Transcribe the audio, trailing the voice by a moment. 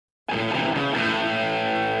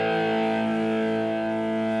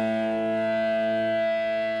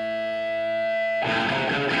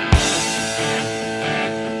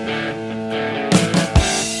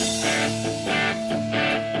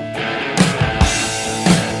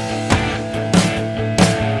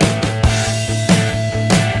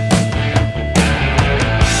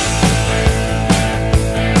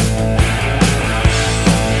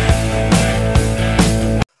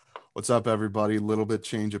up, everybody? Little bit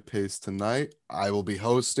change of pace tonight. I will be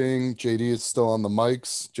hosting. JD is still on the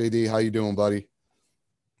mics. JD, how you doing, buddy?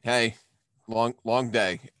 Hey, long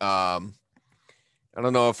day. I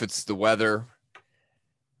don't know if it's the weather.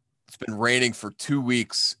 It's been raining for 2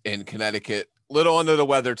 weeks in Connecticut. Little under the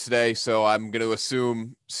weather today, so I'm going to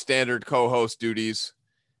assume standard co-host duties.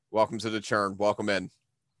 Welcome to the Churn. Welcome in.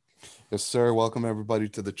 Yes, sir. Welcome everybody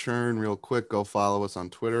to the Churn. Real quick, go follow us on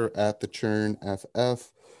Twitter at the Churn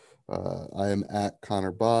FF. I am at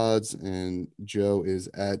Connor Bods and Joe is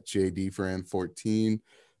at JDFran14.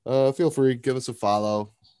 Feel free, give us a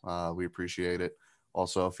follow. We appreciate it.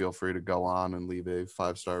 Also, feel free to go on and leave a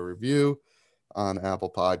 5-star review on Apple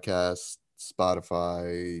Podcasts.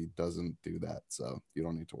 Spotify doesn't do that, so you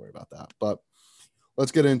don't need to worry about that. But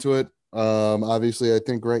let's get into it. Obviously, I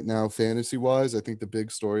think right now, fantasy wise, I think the big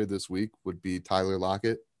story this week would be Tyler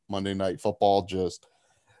Lockett. Monday Night Football just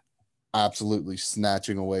absolutely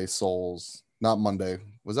snatching away souls. Not Monday.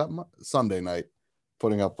 Was that Sunday night?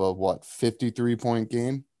 Putting up a 53-point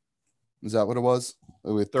game? Is that what it was?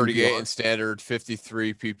 With 38 PPR? in standard,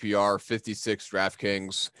 53 PPR, 56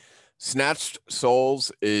 DraftKings. Snatched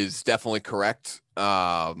souls is definitely correct.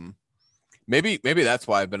 Maybe that's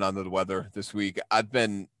why I've been under the weather this week.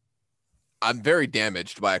 I'm very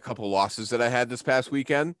damaged by a couple of losses that I had this past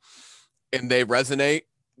weekend, and they resonate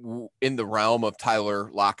in the realm of Tyler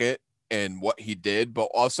Lockett and what he did, but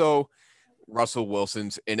also Russell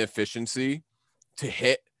Wilson's inefficiency to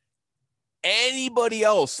hit anybody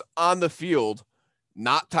else on the field,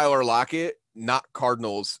 not Tyler Lockett, not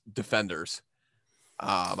Cardinals defenders.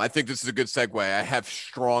 I think this is a good segue. I have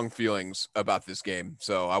strong feelings about this game,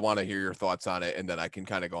 so I want to hear your thoughts on it, and then I can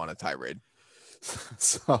kind of go on a tirade.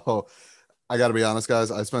 So I got to be honest, guys.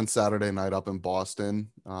 I spent Saturday night up in Boston,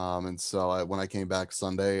 and so when I came back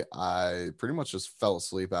Sunday, I pretty much just fell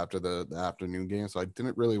asleep after the afternoon game, so I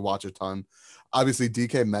didn't really watch a ton. Obviously,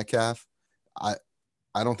 DK Metcalf, I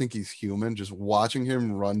don't think he's human. Just watching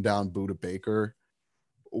him run down Buda Baker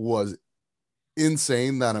was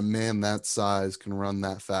insane that a man that size can run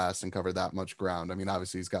that fast and cover that much ground. I mean,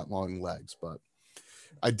 obviously he's got long legs, but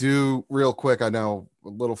I do real quick. I know a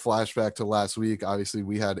little flashback to last week. Obviously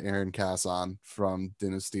we had Aaron Cass on from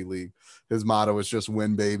Dynasty League. His motto was just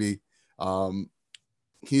win, baby.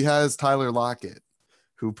 He has Tyler Lockett,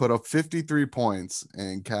 who put up 53 points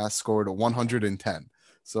and Cass scored a 110.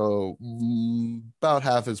 So about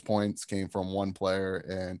half his points came from one player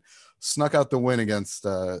and snuck out the win against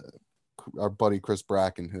our buddy Chris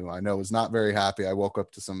Bracken, who I know is not very happy. I woke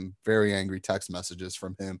up to some very angry text messages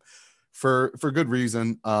from him for good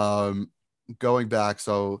reason. Going back,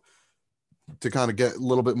 so to kind of get a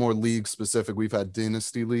little bit more league specific, we've had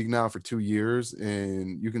Dynasty League now for 2 years,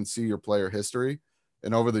 and you can see your player history.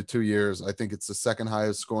 And over the 2 years, I think it's the second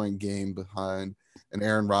highest scoring game behind an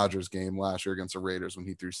Aaron Rodgers game last year against the Raiders when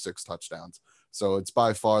he threw 6 touchdowns. So it's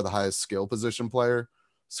by far the highest skill position player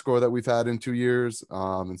score that we've had in 2 years.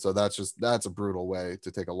 And so that's a brutal way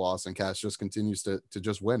to take a loss. And Cash just continues to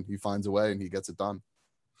just win. He finds a way and he gets it done.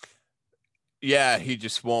 Yeah, he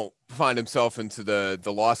just won't find himself into the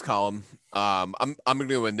loss column. I'm going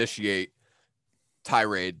to initiate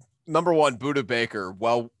tirade. Number one, Buda Baker,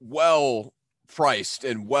 well priced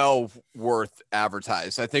and well worth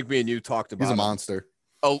advertised. I think me and you talked about He's a him. monster.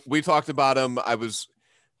 Oh, we talked about him. I was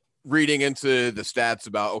reading into the stats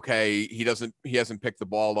about, okay, he hasn't picked the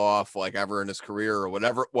ball off like ever in his career or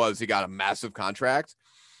whatever it was. He got a massive contract.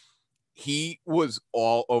 He was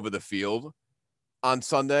all over the field on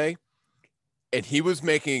Sunday, and he was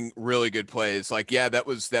making really good plays. Like, yeah,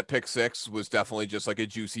 that pick 6 was definitely just like a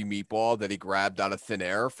juicy meatball that he grabbed out of thin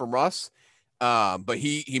air from Russ. But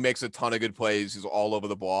he makes a ton of good plays. He's all over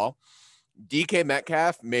the ball. DK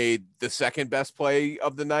Metcalf made the second best play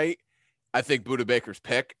of the night. I think Buda Baker's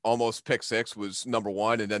pick, almost pick 6, was number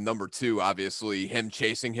 1. And then number 2, obviously, him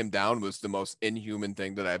chasing him down was the most inhuman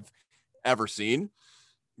thing that I've ever seen.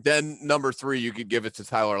 Then number 3, you could give it to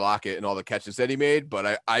Tyler Lockett and all the catches that he made.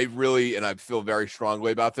 But I really, and I feel very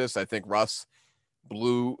strongly about this, I think Russ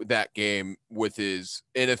blew that game with his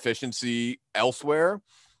inefficiency elsewhere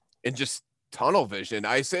and just tunnel vision.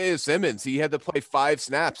 Isaiah Simmons, he had to play 5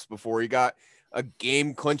 snaps before he got a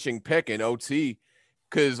game-clinching pick in OT.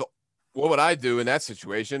 Because what would I do in that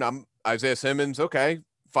situation? I'm Isaiah Simmons. Okay,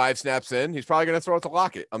 5 snaps in, he's probably going to throw it to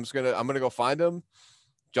Lockett. I'm going to go find him,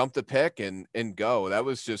 jump the pick, and go. That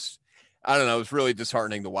was just, I don't know. It was really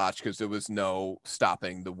disheartening to watch because there was no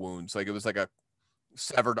stopping the wounds. Like, it was like a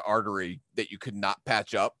severed artery that you could not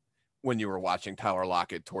patch up when you were watching Tyler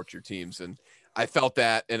Lockett torture teams. And I felt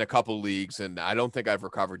that in a couple leagues, and I don't think I've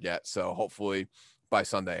recovered yet. So hopefully by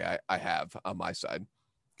Sunday I have on my side.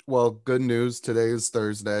 Well, good news. Today is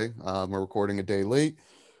Thursday. We're recording a day late,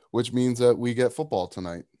 which means that we get football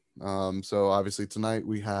tonight. So obviously tonight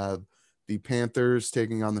we have the Panthers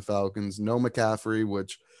taking on the Falcons. No McCaffrey,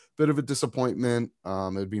 which bit of a disappointment.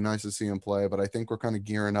 It'd be nice to see him play, but I think we're kind of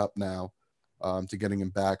gearing up now to getting him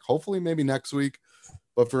back. Hopefully, maybe next week.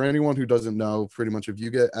 But for anyone who doesn't know, pretty much if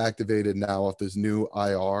you get activated now off this new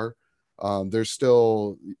IR, there's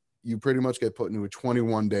still you pretty much get put into a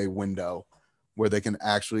 21-day window where they can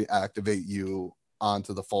actually activate you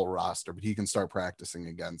onto the full roster, but he can start practicing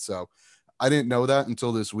again. So I didn't know that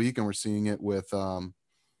until this week, and we're seeing it with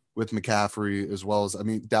McCaffrey as well as, I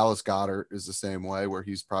mean, Dallas Goedert is the same way, where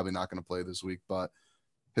he's probably not going to play this week, but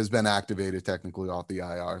has been activated technically off the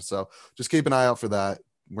IR. So just keep an eye out for that.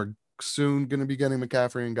 We're soon going to be getting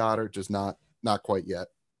McCaffrey and Goddard, just not quite yet.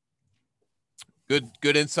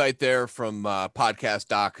 Good insight there from Podcast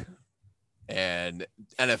Doc and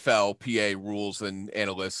NFL PA rules and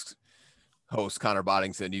analyst host Connor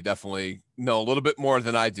Boddington. You definitely know a little bit more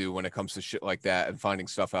than I do when it comes to shit like that and finding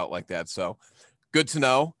stuff out like that. So good to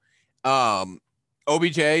know.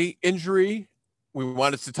 OBJ injury, we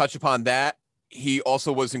wanted to touch upon that. He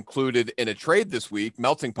also was included in a trade this week,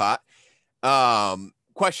 melting pot.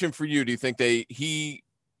 Question for you. Do you think he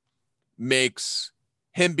makes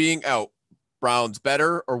him being out Browns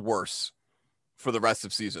better or worse for the rest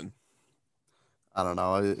of season? I don't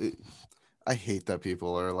know. I hate that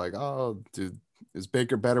people are like, oh, dude, is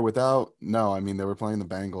Baker better without? No, I mean, they were playing the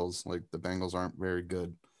Bengals. Like, the Bengals aren't very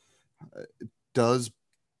good. Does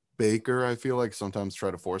Baker, I feel like, sometimes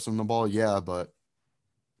try to force him the ball? Yeah, but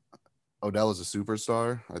Odell is a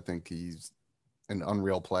superstar. I think he's an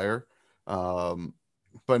unreal player. But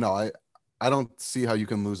no, I don't see how you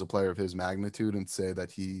can lose a player of his magnitude and say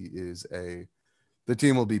that he is the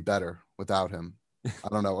team will be better without him. I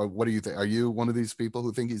don't know. What do you think? Are you one of these people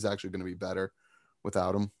who think he's actually going to be better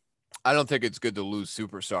without him? I don't think it's good to lose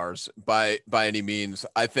superstars by any means.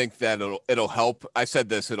 I think that it'll help. I said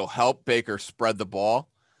this, it'll help Baker spread the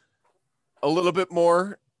ball a little bit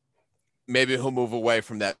more. Maybe he'll move away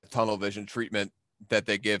from that tunnel vision treatment that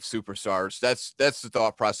they give superstars. That's the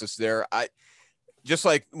thought process there. I just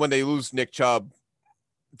like when they lose Nick Chubb,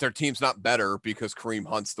 their team's not better because Kareem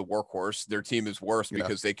Hunt's the workhorse. Their team is worse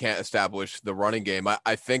because they can't establish the running game.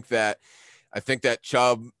 I think that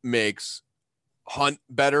Chubb makes Hunt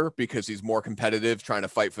better because he's more competitive, trying to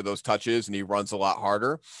fight for those touches, and he runs a lot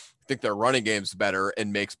harder. I think their running game's better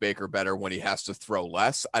and makes Baker better when he has to throw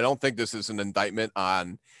less. I don't think this is an indictment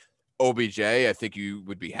on OBJ. I think you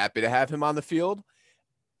would be happy to have him on the field.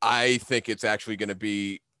 I think it's actually going to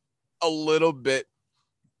be a little bit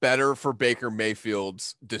better for Baker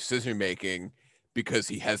Mayfield's decision making because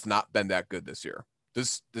he has not been that good this year.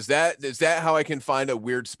 Is that how I can find a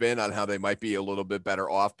weird spin on how they might be a little bit better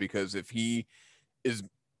off? Because if he is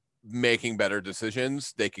making better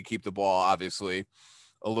decisions, they could keep the ball obviously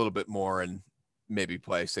a little bit more and maybe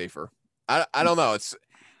play safer. I don't know.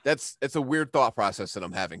 It's a weird thought process that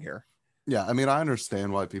I'm having here. Yeah, I mean, I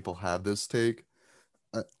understand why people have this take.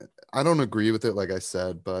 I don't agree with it, like I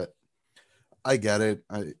said, but I get it.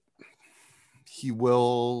 I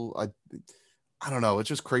don't know. It's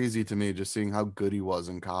just crazy to me just seeing how good he was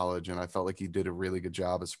in college. And I felt like he did a really good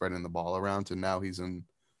job of spreading the ball around. And now he's in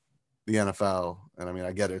the NFL. And I mean,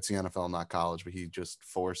 I get it. It's the NFL, not college, but he just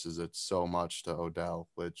forces it so much to Odell,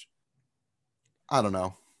 which I don't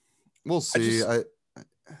know. We'll see. I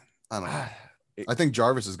don't know. I think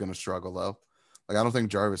Jarvis is going to struggle though. Like, I don't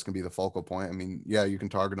think Jarvis can be the focal point. I mean, yeah, you can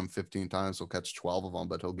target him 15 times. He'll catch 12 of them,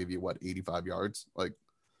 but he'll give you 85 yards. Like,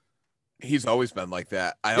 he's always been like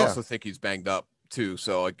that. I also think he's banged up too.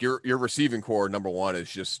 So like your receiving core, number one,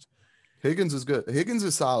 is just Higgins is good. Higgins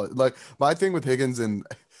is solid. Like, my thing with Higgins, and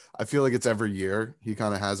I feel like it's every year he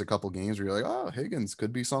kind of has a couple games where you're like, oh, Higgins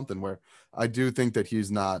could be something, where I do think that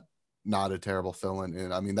he's not a terrible fill-in.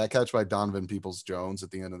 And I mean, that catch by Donovan Peoples-Jones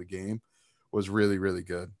at the end of the game was really, really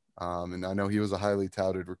good. And I know he was a highly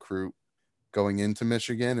touted recruit going into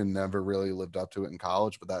Michigan and never really lived up to it in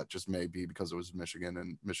college, but that just may be because it was Michigan,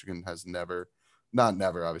 and Michigan has not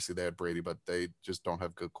never, obviously they had Brady, but they just don't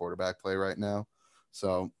have good quarterback play right now.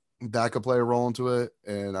 So that could play a role into it.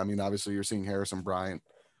 And I mean, obviously you're seeing Harrison Bryant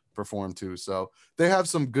perform too. So they have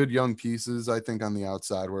some good young pieces, I think, on the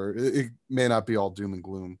outside, where it may not be all doom and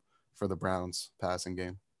gloom for the Browns passing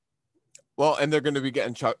game. Well, and they're going to be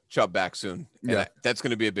getting Chubb back soon. Yeah, that's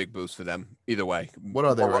going to be a big boost for them either way. What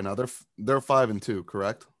are they right now? They're 5-2,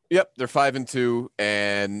 correct? Yep, they're 5-2,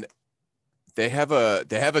 and they have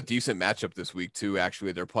a decent matchup this week too.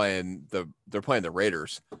 Actually, they're playing the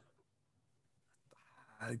Raiders.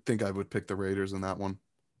 I think I would pick the Raiders in that one.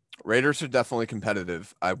 Raiders are definitely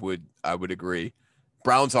competitive. I would agree.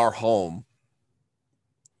 Browns are home.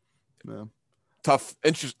 Yeah. Tough,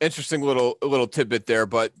 interesting little tidbit there.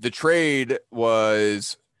 But the trade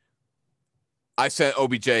was, I sent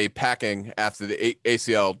OBJ packing after the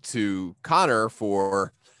ACL to Connor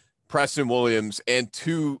for Preston Williams and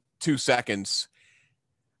two seconds.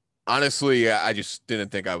 Honestly, I just didn't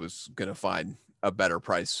think I was gonna find a better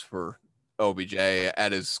price for OBJ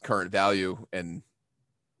at his current value. And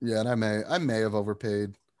yeah, and I may have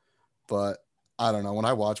overpaid, but I don't know. When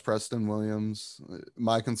I watch Preston Williams,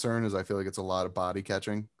 my concern is I feel like it's a lot of body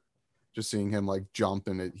catching. Just seeing him like jump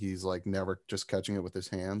and he's like never just catching it with his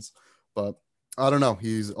hands. But I don't know.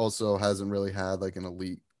 He's also hasn't really had like an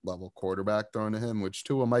elite level quarterback thrown to him, which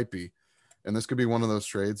Tua might be. And this could be one of those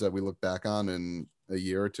trades that we look back on in a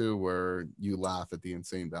year or two where you laugh at the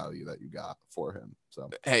insane value that you got for him. So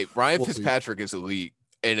hey, Ryan we'll Fitzpatrick is elite,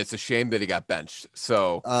 and it's a shame that he got benched.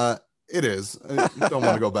 So it is. I don't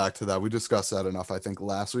want to go back to that. We discussed that enough, I think,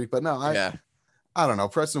 last week. But no, I don't know.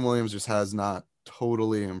 Preston Williams just has not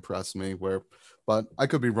totally impressed me but I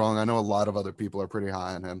could be wrong. I know a lot of other people are pretty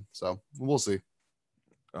high on him. So we'll see.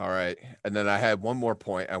 All right. And then I had one more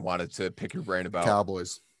point I wanted to pick your brain about.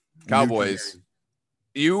 Cowboys.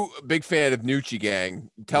 You a big fan of Nucci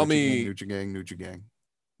Gang. Tell me. Nucci Gang.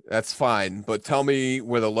 That's fine. But tell me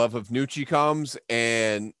where the love of Nucci comes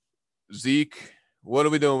and Zeke. What are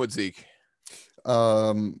we doing with Zeke?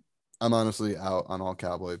 I'm honestly out on all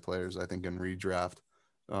Cowboy players, I think, in redraft.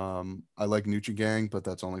 I like Nucci Gang, but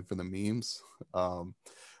that's only for the memes. But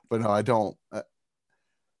no, I don't. I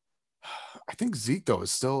think Zeke, though,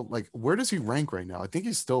 is still like, where does he rank right now? I think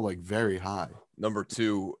he's still like very high. Number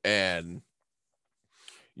 2. And,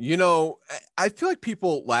 you know, I feel like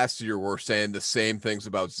people last year were saying the same things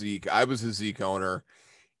about Zeke. I was a Zeke owner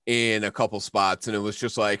in a couple spots, and it was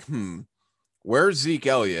just like, where's Zeke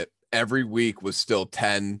Elliott? Every week was still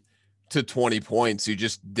 10 to 20 points. You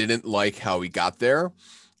just didn't like how he got there.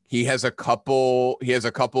 He has a couple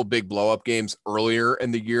big blow up games earlier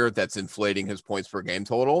in the year that's inflating his points per game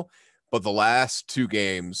total. But the last 2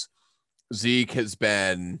 games, Zeke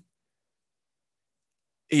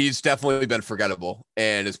he's definitely been forgettable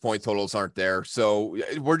and his point totals aren't there. So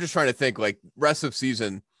we're just trying to think, like, rest of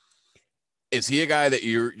season, is he a guy that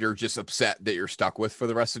you're just upset that you're stuck with for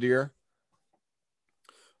the rest of the year?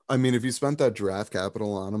 I mean, if you spent that draft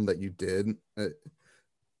capital on him that you did,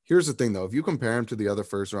 here's the thing, though. If you compare him to the other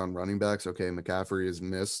first-round running backs, okay, McCaffrey has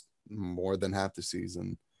missed more than half the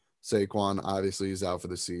season. Saquon, obviously, is out for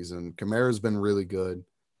the season. Kamara's been really good.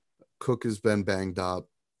 Cook has been banged up.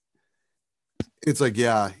 It's like,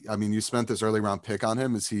 yeah, I mean, you spent this early-round pick on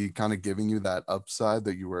him. Is he kind of giving you that upside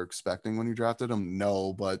that you were expecting when you drafted him?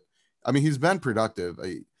 No, but, I mean, he's been productive.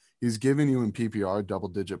 He's giving you in PPR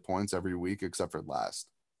double-digit points every week except for last.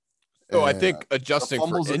 So I think adjusting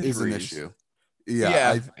for injuries is an issue.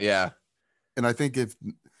 Yeah. And I think if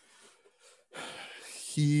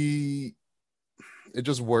it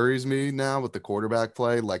just worries me now with the quarterback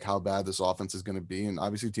play, like how bad this offense is going to be. And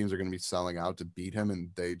obviously teams are going to be selling out to beat him. And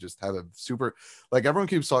they just have a super, like, everyone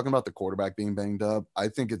keeps talking about the quarterback being banged up. I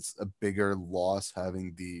think it's a bigger loss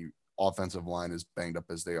having the offensive line as banged up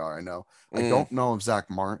as they are. I know. I don't know if Zach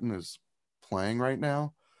Martin is playing right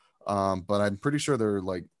now. But I'm pretty sure they're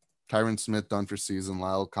like Tyron Smith done for season,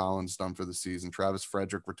 Lyle Collins done for the season, Travis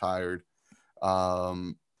Frederick retired.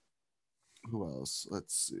 Who else?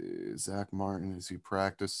 Let's see. Zach Martin, is he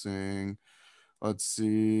practicing? Let's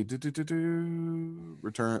see.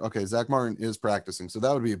 Return. Okay, Zach Martin is practicing, so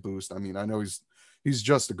that would be a boost. I mean, I know he's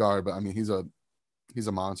just a guard, but I mean, he's a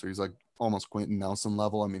monster. He's like almost Quentin Nelson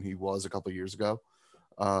level. I mean, he was a couple years ago.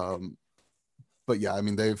 But yeah, I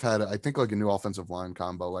mean, they've had, I think, like a new offensive line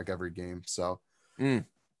combo like every game. So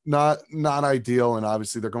not ideal. And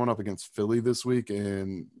obviously they're going up against Philly this week,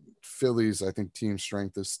 and Philly's, I think, team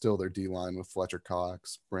strength is still their D line with Fletcher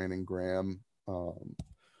Cox, Brandon Graham.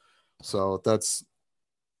 So that's,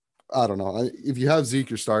 I don't know. If you have Zeke,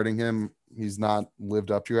 you're starting him. He's not lived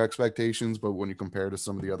up to your expectations, but when you compare to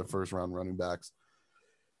some of the other first round running backs,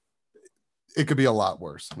 it could be a lot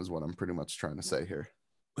worse, is what I'm pretty much trying to say here.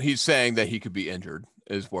 He's saying that he could be injured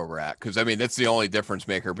is where we're at. Cause I mean, that's the only difference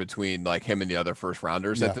maker between like him and the other first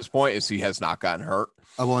rounders at this point is he has not gotten hurt.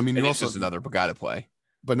 Well, I mean, it's just another guy to play.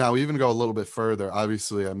 But now even go a little bit further,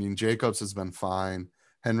 obviously, I mean, Jacobs has been fine.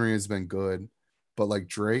 Henry has been good, but like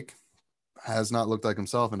Drake has not looked like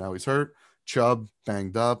himself, and now he's hurt. Chubb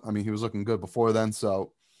banged up. I mean, he was looking good before then.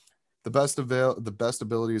 So the best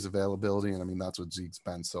ability is availability. And I mean, that's what Zeke's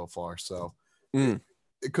been so far. So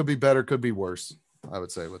it could be better, could be worse, I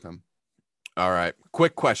would say, with him. All right.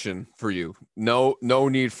 Quick question for you. No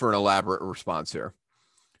need for an elaborate response here.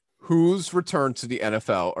 Whose return to the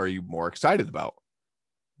NFL are you more excited about?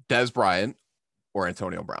 Des Bryant or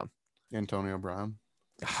Antonio Brown? Antonio Brown.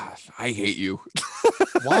 I hate you.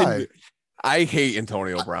 Why? I hate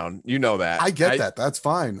Antonio Brown. You know that. I get that. That's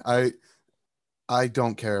fine. I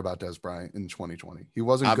don't care about Des Bryant in 2020. He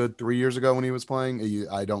wasn't good 3 years ago when he was playing.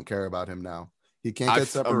 I don't care about him now. He can't get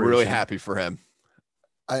separation. I'm really happy for him.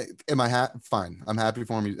 Fine. I'm happy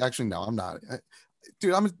for him. Actually, no, I'm not.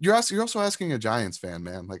 Dude, you're also asking a Giants fan,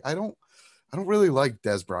 man. Like I don't really like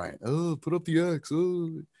Des Bryant. Oh, put up the X.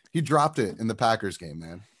 Oh, he dropped it in the Packers game,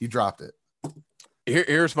 man. He dropped it.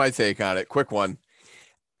 Here's my take on it. Quick one.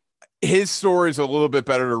 His story is a little bit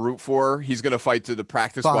better to root for. He's going to fight to the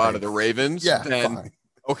practice squad of the Ravens. Yeah, fine.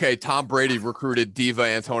 Okay, Tom Brady recruited Diva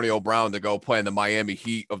Antonio Brown to go play in the Miami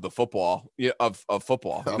Heat of the football of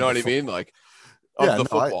football. You know what I mean? Like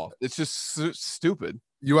football. It's just stupid.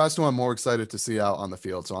 You asked who I'm more excited to see out on the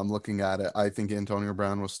field, so I'm looking at it. I think Antonio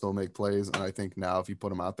Brown will still make plays, and I think now if you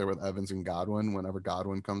put him out there with Evans and Godwin, whenever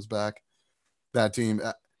Godwin comes back, that team.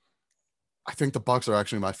 I think the Bucks are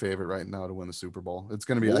actually my favorite right now to win the Super Bowl. It's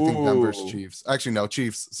going to be, I think, them versus Chiefs. Actually, no,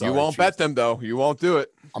 Chiefs. Sorry, you won't bet them, though. You won't do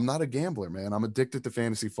it. I'm not a gambler, man. I'm addicted to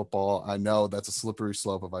fantasy football. I know that's a slippery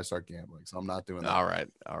slope if I start gambling, so I'm not doing that.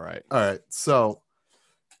 All right. So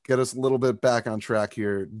get us a little bit back on track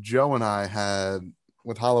here. Joe and I had,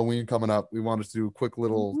 with Halloween coming up, we wanted to do a quick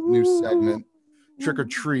little new segment, Trick or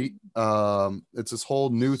Treat. It's this whole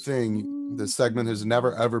new thing. This segment has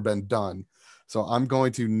never, ever been done. So I'm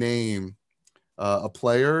going to name a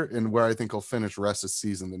player and where I think he'll finish rest of the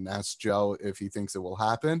season, and ask Joe if he thinks it will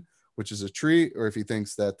happen, which is a treat, or if he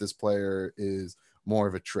thinks that this player is more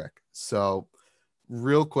of a trick. So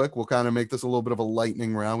real quick, we'll kind of make this a little bit of a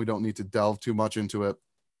lightning round. We don't need to delve too much into it.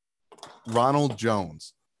 Ronald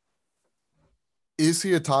Jones. Is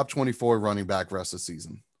he a top 24 running back rest of the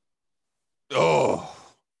season? Oh,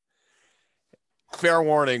 fair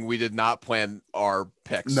warning. We did not plan our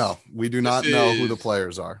picks. No, we do not know who the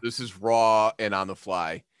players are. This is raw and on the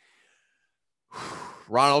fly.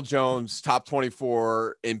 Ronald Jones, top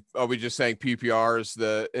 24. Are we just saying PPR is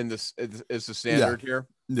the standard here?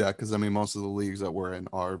 Yeah, because I mean, most of the leagues that we're in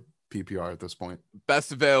are PPR at this point.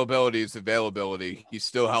 Best availability is availability. He's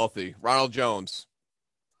still healthy. Ronald Jones,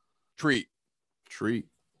 treat.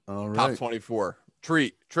 All right. Top 24.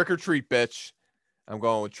 Treat. Trick or treat, bitch. I'm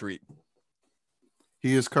going with treat.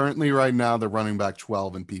 He is currently right now the running back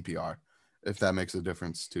 12 in PPR, if that makes a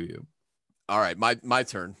difference to you. All right, my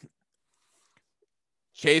turn.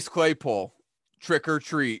 Chase Claypool, trick or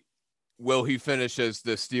treat. Will he finish as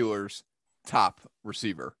the Steelers' top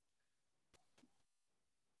receiver?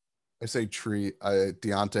 I say treat.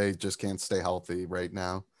 Deontay just can't stay healthy right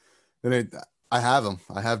now. And I have him.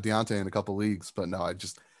 I have Deontay in a couple leagues, but no,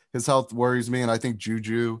 his health worries me. And I think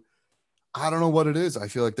Juju, I don't know what it is. I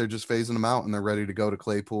feel like they're just phasing him out and they're ready to go to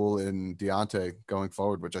Claypool and Deontay going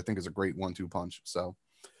forward, which I think is a great 1-2 punch. So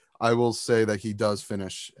I will say that he does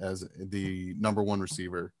finish as the number one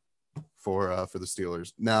receiver for the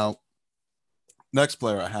Steelers. Now, next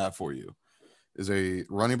player I have for you is a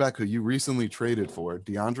running back who you recently traded for,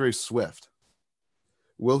 DeAndre Swift.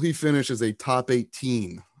 Will he finish as a top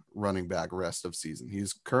 18 running back rest of season?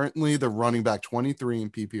 He's currently the running back 23 in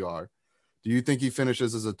PPR. Do you think he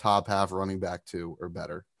finishes as a top half running back 2 or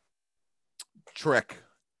better? Trick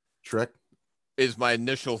is my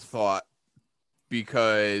initial thought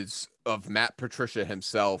because of Matt Patricia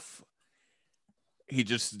himself. He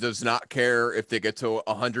just does not care if they get to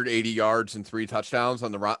 180 yards and 3 touchdowns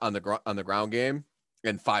on the ground game,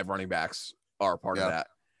 and 5 running backs are part of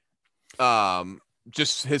that.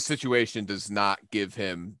 Just his situation does not give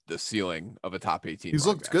him the ceiling of a top 18. He's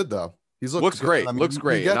looked good though. Looks great. I mean, looks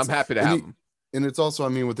great. And I'm happy to have him. And it's also, I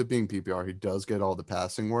mean, with it being PPR, he does get all the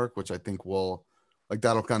passing work, which I think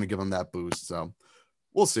that'll kind of give him that boost. So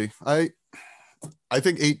we'll see. I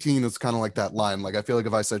think 18 is kind of like that line. Like, I feel like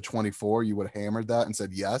if I said 24, you would have hammered that and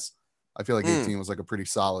said yes. I feel like 18 was like a pretty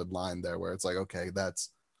solid line there where it's like, okay,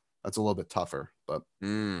 that's a little bit tougher. But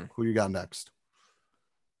who you got next?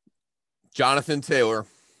 Jonathan Taylor,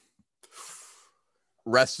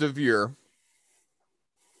 rest of year,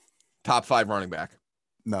 top 5 running back.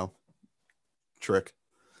 No. Trick.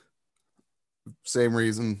 Same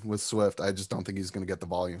reason with Swift. I just don't think he's going to get the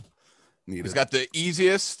volume needed. He's got the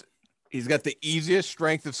easiest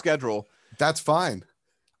strength of schedule. That's fine.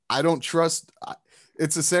 I don't trust.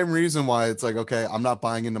 It's the same reason why it's like, okay, I'm not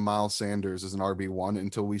buying into Miles Sanders as an RB1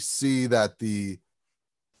 until we see that the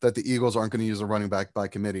Eagles aren't going to use a running back by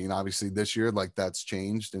committee. And obviously this year, like, that's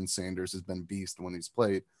changed and Sanders has been beast when he's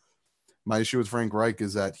played. My issue with Frank Reich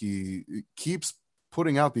is that he keeps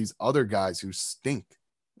putting out these other guys who stink.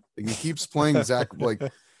 Like, he keeps playing Zach. Like,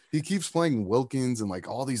 he keeps playing Wilkins and like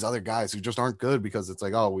all these other guys who just aren't good because it's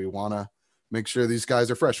like, oh, we want to make sure these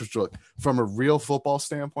guys are fresh. Which, look, from a real football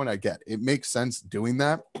standpoint, I get it makes sense doing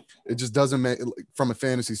that. It just doesn't make, from a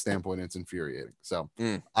fantasy standpoint, it's infuriating. So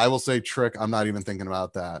I will say Trick. I'm not even thinking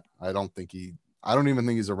about that. I don't even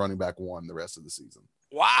think he's a running back one the rest of the season.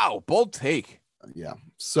 Wow, bold take. Yeah.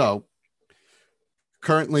 So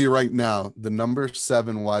currently, right now, the number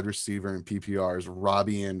 7 wide receiver in PPR is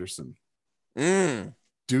Robbie Anderson.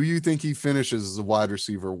 Do you think he finishes as a wide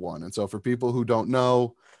receiver 1? And so for people who don't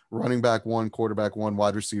know, running back 1, quarterback 1,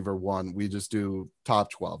 wide receiver 1, we just do top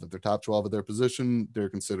 12. If they're top 12 of their position, they're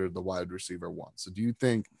considered the wide receiver 1. So do you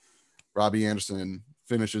think Robbie Anderson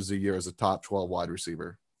finishes the year as a top 12 wide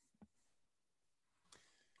receiver?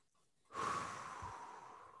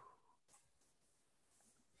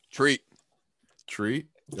 Treat.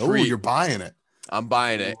 Oh, you're buying it. I'm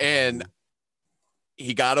buying it. And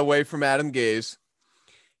he got away from Adam Gase.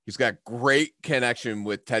 He's got great connection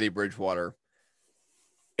with Teddy Bridgewater.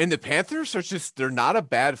 And the Panthers are they're not a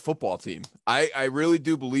bad football team. I really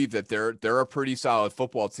do believe that they're a pretty solid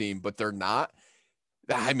football team, but they're not.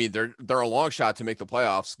 I mean, they're a long shot to make the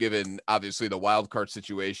playoffs, given obviously the wild card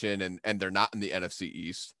situation, and they're not in the NFC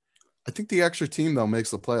East. I think the extra team though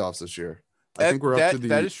makes the playoffs this year. I think we're up to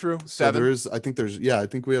that is true. 7. So I think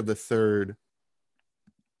we have that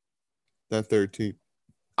third team.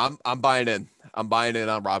 I'm buying in. I'm buying in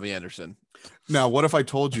on Robbie Anderson. Now, what if I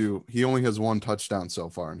told you he only has 1 touchdown so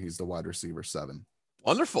far and he's the wide receiver 7?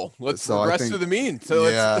 Wonderful. Let's regress to the mean. So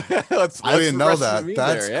yeah, let's I didn't know that.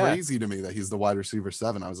 That's crazy to me that he's the wide receiver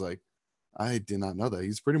 7. I was like, I did not know that.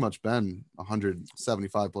 He's pretty much been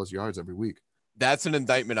 175 plus yards every week. That's an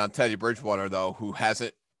indictment on Teddy Bridgewater, though, who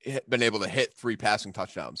hasn't been able to hit 3 passing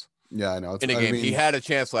touchdowns. Yeah, I know. In a game. He had a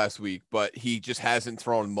chance last week, but he just hasn't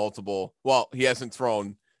thrown multiple. Well, he hasn't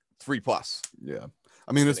thrown 3+. Yeah.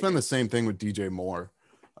 I mean, it's been the same thing with DJ Moore.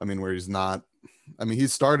 I mean, where he's not. I mean, he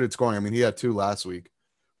started scoring. I mean, he had 2 last week,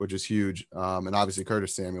 which is huge. And obviously,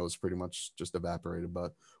 Curtis Samuel is pretty much just evaporated.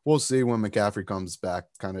 But we'll see when McCaffrey comes back,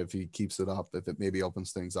 kind of if he keeps it up, if it maybe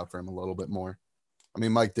opens things up for him a little bit more. I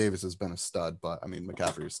mean, Mike Davis has been a stud, but I mean,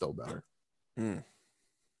 McCaffrey is still better.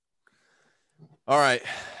 All right.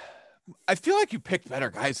 I feel like you picked better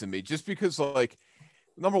guys than me just because, like,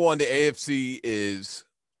 number one, the AFC is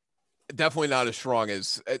definitely not as strong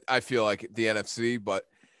as I feel like the NFC, but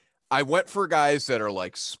I went for guys that are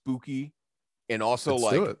like spooky and also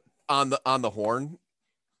like on the horn.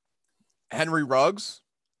 Henry Ruggs.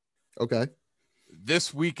 Okay.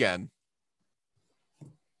 This weekend,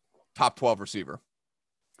 top 12 receiver.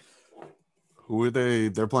 Who are they?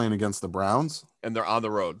 They're playing against the Browns? And they're on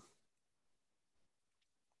the road.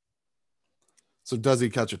 So does he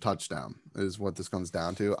catch a touchdown is what this comes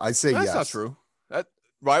down to. I say yes. That's not true. That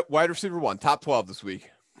wide receiver 1, top 12 this week.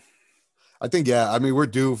 I think, yeah. I mean, we're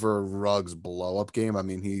due for a Ruggs blow-up game. I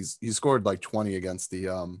mean, he scored like 20 against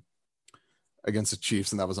the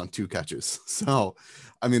Chiefs, and that was on 2 catches. So,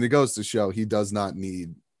 I mean, it goes to show he does not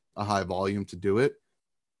need a high volume to do it.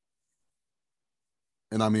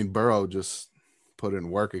 And I mean, Burrow just put in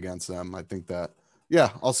work against them. I think that,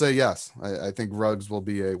 yeah, I'll say yes. I think Ruggs will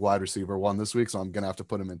be a wide receiver 1 this week, so I'm going to have to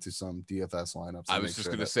put him into some DFS lineups. I was just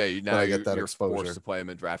going to say, now you're forced to play him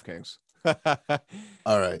in DraftKings.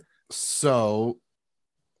 All right. So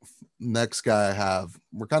next guy I have,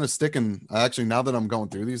 we're kind of sticking. Actually, now that I'm going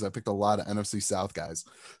through these, I picked a lot of NFC South guys.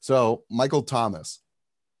 So Michael Thomas,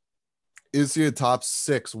 is he a top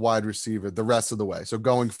 6 wide receiver the rest of the way? So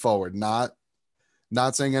going forward, not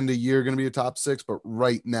saying end of year going to be a top 6, but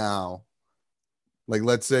right now, like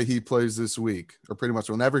let's say he plays this week, or pretty much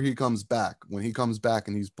whenever he comes back, when he comes back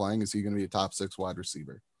and he's playing, is he going to be a top 6 wide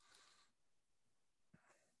receiver?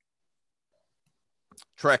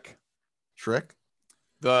 Trick.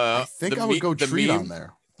 I think I would go Treat on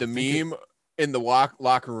there. The meme in the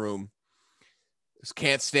locker room is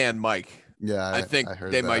can't stand Mike. Yeah, I think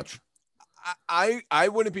they might. I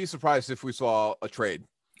wouldn't be surprised if we saw a trade.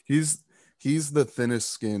 He's the thinnest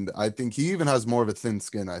skinned. I think he even has more of a thin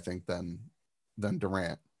skin, I think, than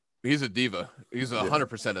Durant. He's a diva. He's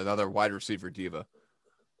 100% another wide receiver diva.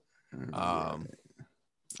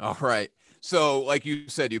 All right. So, like you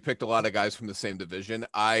said, you picked a lot of guys from the same division.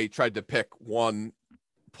 I tried to pick one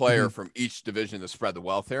player from each division to spread the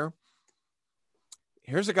wealth here.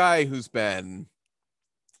 Here's a guy who's been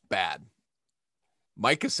bad.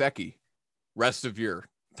 Mike Gesicki, rest of year,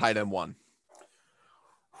 tight end 1.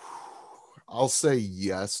 I'll say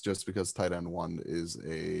yes, just because tight end 1 is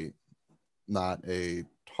not a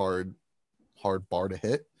hard bar to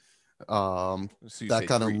hit. So that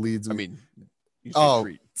kind of leads me. I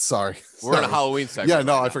mean, Sorry. We're in a Halloween segment. Yeah,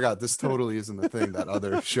 no, right I now. forgot. This totally isn't the thing that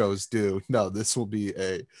other shows do. No,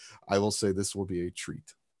 I will say this will be a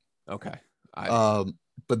treat. Okay.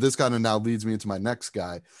 But this kind of now leads me into my next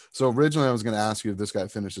guy. So originally I was going to ask you if this guy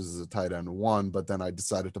finishes as a tight end 1, but then I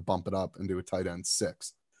decided to bump it up and do a tight end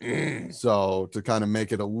 6. So to kind of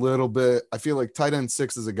make it a little bit, I feel like tight end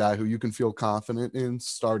 6 is a guy who you can feel confident in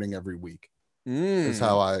starting every week. Is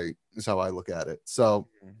how I look at it. So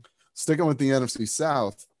sticking with the NFC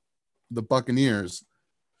South, the Buccaneers,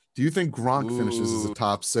 do you think Gronk finishes as a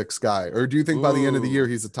top 6 guy, or do you think by the end of the year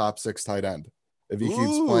he's a top 6 tight end if he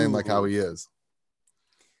keeps playing like how he is?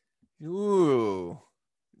 Ooh,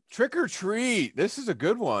 trick or treat. This is a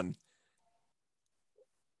good one.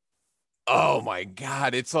 Oh my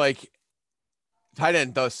God. It's like tight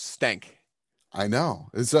end does stink. I know.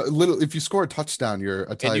 It's a little, if you score a touchdown, you're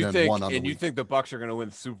a tight end 1 on the week. And you think the Bucs are going to win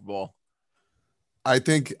the Super Bowl? I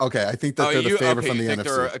think that they're the favorite from the NFC.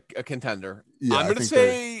 They're a contender. Yeah, I'm going to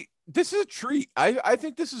say this is a treat. I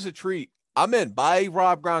think this is a treat. I'm in. By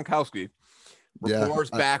Rob Gronkowski.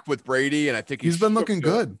 Rapport's back with Brady, and I think he's been looking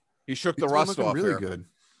good. He shook the rust off. Really here. Good.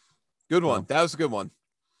 Good one. That was a good one.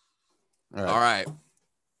 All right.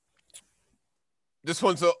 This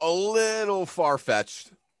one's a little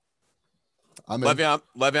far-fetched.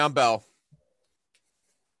 Le'Veon Bell.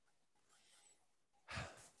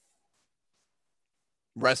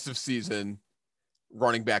 Rest of season,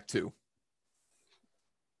 running back 2.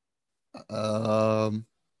 So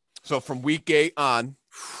from week 8 on,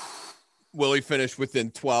 will he finish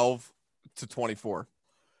within 12 to 24?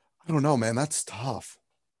 I don't know, man. That's tough.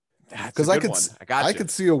 Because I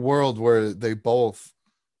could see a world where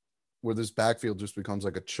where this backfield just becomes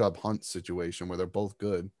like a Chubb Hunt situation where they're both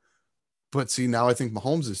good. But see, now I think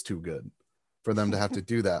Mahomes is too good for them to have to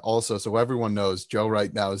do that. Also, so everyone knows Joe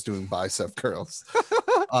right now is doing bicep curls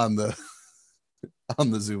on the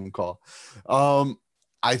Zoom call.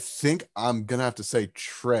 I think I'm gonna have to say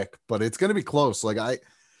Trick, but it's gonna be close.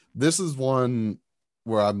 This is one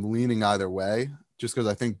where I'm leaning either way, just because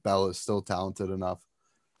I think Bell is still talented enough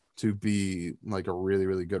to be like a really,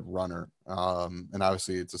 really good runner. And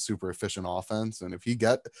obviously it's a super efficient offense. And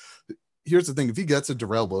here's the thing, if he gets a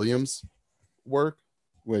Darrell Williams work,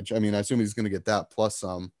 which I mean, I assume he's going to get that plus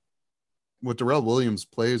some, what Darrell Williams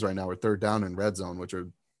plays right now are third down and red zone, which are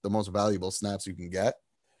the most valuable snaps you can get.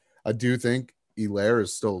 I do think Hilaire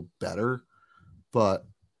is still better, but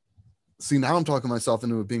see, now I'm talking myself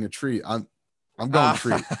into it being a treat. I'm going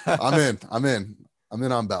treat. I'm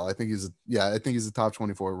in on Bell. I think he's a top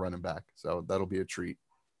 24 running back. So that'll be a treat.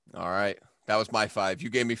 All right. That was my 5. You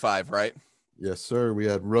gave me 5, right? Yes, sir. We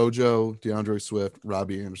had Rojo, DeAndre Swift,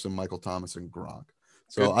 Robbie Anderson, Michael Thomas, and Gronk.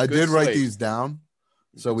 So I did write these down.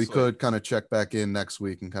 So we could kind of check back in next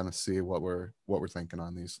week and kind of see what we're thinking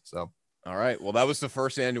on these. So all right. Well, that was the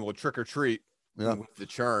first annual trick or treat with the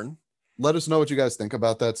Churn. Let us know what you guys think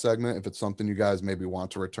about that segment. If it's something you guys maybe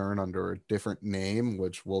want to return under a different name,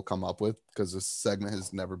 which we'll come up with, because this segment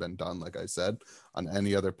has never been done, like I said, on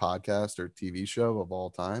any other podcast or TV show of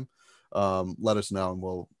all time. Let us know and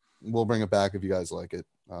we'll bring it back if you guys like it.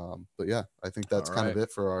 But yeah, I think that's kind of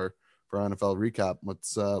it for our NFL recap.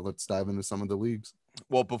 Let's dive into some of the leagues.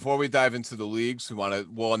 Well, before we dive into the leagues,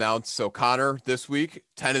 we'll announce. So Connor this week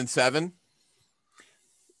 10-7,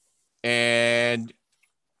 and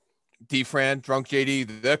D-Fran, Drunk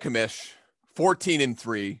JD, the commish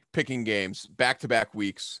 14-3, picking games back-to-back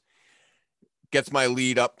weeks. Gets my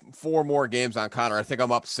lead up 4 more games on Connor. I think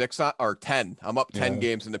I'm up 6 or 10. I'm up 10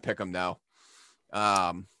 games in the pick 'em now.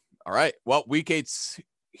 All right. Well, week 8's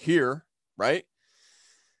here, right?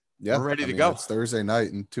 Yeah, we're ready to go. It's Thursday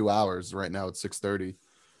night in 2 hours. Right now it's 6:30.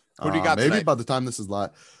 Who do you got maybe tonight? By the time this is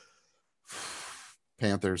live,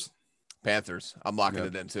 Panthers. I'm locking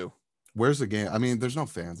it in too. Where's the game? I mean, there's no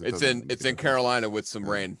fans. It's in Carolina with some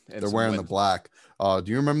rain. And they're wearing the black. Do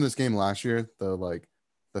you remember this game last year? The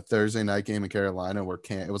Thursday night game in Carolina where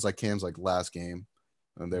it was like Cam's like last game,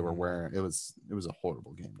 and they were wearing it was a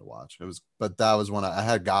horrible game to watch. But that was when I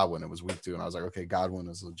had Godwin. It was week 2, and I was like, okay, Godwin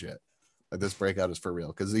is legit. Like this breakout is for real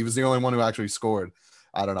because he was the only one who actually scored.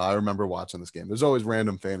 I don't know. I remember watching this game. There's always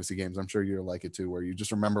random fantasy games. I'm sure you're like it too, where you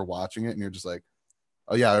just remember watching it and you're just like,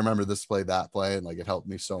 oh yeah, I remember this play, that play, and like it helped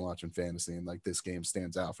me so much in fantasy. And like this game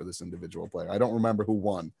stands out for this individual player. I don't remember who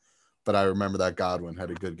won, but I remember that Godwin had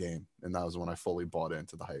a good game, and that was when I fully bought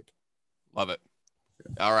into the hype. Love it.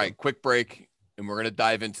 Yeah. All right, quick break, and we're gonna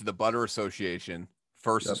dive into the Butter Association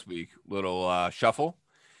first this week. Little shuffle.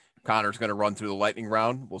 Connor's gonna run through the lightning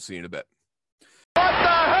round. We'll see you in a bit. What the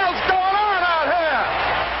hell's going on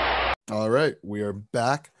out here? All right, we are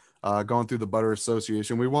back. Going through the Butter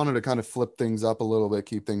Association. We wanted to kind of flip things up a little bit,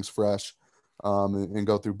 keep things fresh. and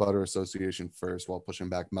go through Butter Association first while pushing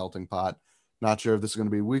back Melting Pot. Not sure if this is going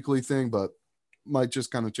to be a weekly thing, but might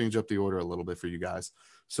just kind of change up the order a little bit for you guys.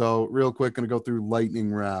 So real quick, going to go through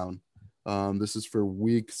lightning round. This is for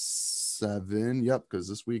week 7. Yep, because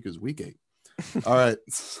this week is week 8. All right.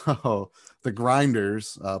 So the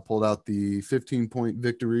Grinders pulled out the 15-point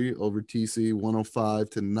victory over TC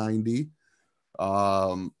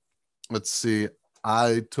 105-90. Let's see.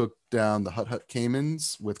 I took down the Hut Hut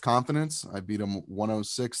Caymans with confidence. I beat them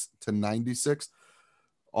 106-96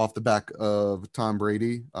 off the back of Tom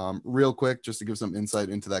Brady. Real quick, just to give some insight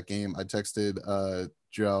into that game, I texted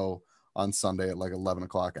Joe on Sunday at like 11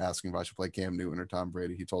 o'clock asking if I should play Cam Newton or Tom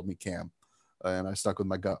Brady. He told me Cam, and I stuck with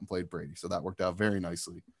my gut and played Brady. So that worked out very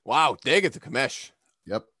nicely. Wow, dig at the commish.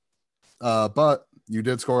 Yep. But you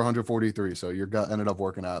did score 143, so your gut ended up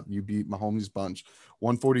working out. You beat Mahomes' bunch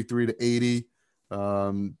 143-80.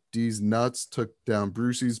 D's Nuts took down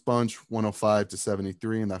Brucey's bunch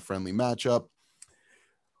 105-73 in that friendly matchup.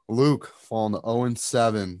 Luke falling to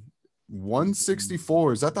 0-7,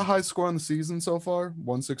 164. Is that the high score on the season so far?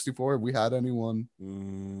 164. Have we had anyone?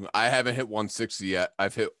 I haven't hit 160 yet.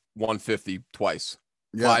 I've hit 150 twice.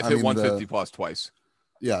 Yeah, well, I've hit 150 plus twice.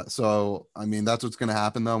 Yeah, so I mean that's what's going to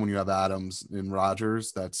happen though when you have Adams and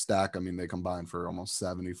Rogers. That stack, I mean they combined for almost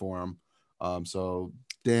 70 for him. So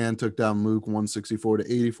Dan took down Luke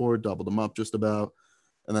 164-84, doubled them up just about.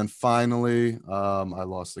 And then finally, I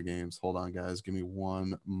lost the games. Hold on, guys. Give me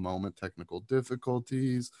one moment. Technical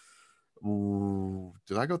difficulties. Ooh,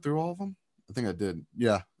 did I go through all of them? I think I did.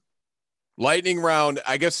 Yeah. Lightning round.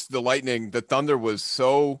 I guess the Thunder was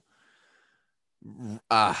so.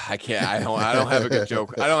 I can't. I don't have a good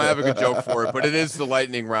joke. I don't have a good joke for it, but it is the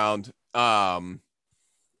lightning round. I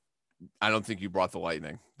don't think you brought the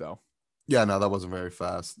lightning though. Yeah, no, that wasn't very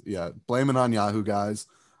fast. Yeah, blame it on Yahoo guys,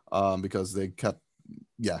 because they kept.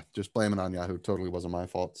 Yeah, just blaming on Yahoo. Totally wasn't my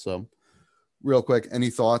fault. So, real quick,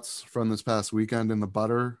 any thoughts from this past weekend in the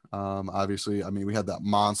Butter? Obviously, I mean, we had that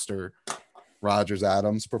monster Rogers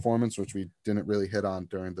Adams performance, which we didn't really hit on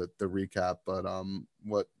during the recap. But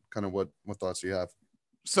what thoughts do you have?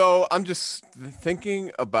 So I'm just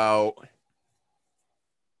thinking about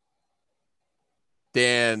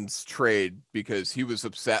Dan's trade because he was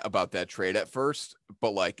upset about that trade at first,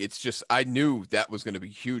 but like it's just I knew that was going to be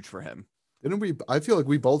huge for him. Didn't we? I feel like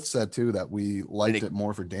we both said too that we liked it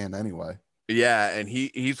more for Dan anyway. Yeah, and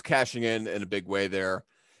he's cashing in a big way there.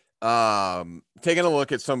 Taking a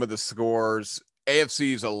look at some of the scores,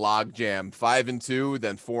 AFC is a logjam, 5-2,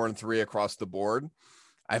 then 4-3 across the board.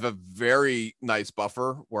 I have a very nice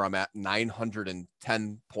buffer where I'm at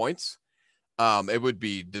 910 points. It would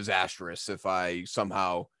be disastrous if I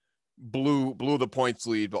somehow blew the points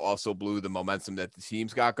lead, but also blew the momentum that the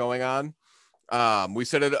team's got going on. We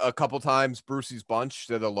said it a couple times. Brucey's bunch,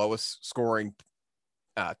 they're the lowest scoring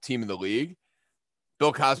team in the league.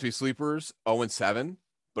 Bill Cosby sleepers 0-7,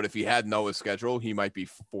 but if he had Noah's schedule, he might be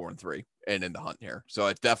 4-3 and in the hunt here. So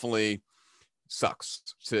it definitely sucks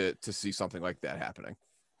to see something like that happening.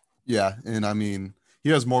 Yeah, and I mean, he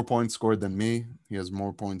has more points scored than me. He has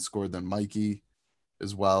more points scored than Mikey,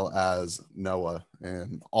 as well as Noah,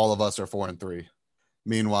 and all of us are 4-3.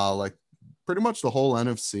 Meanwhile, like pretty much the whole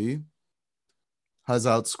NFC has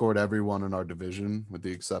outscored everyone in our division, with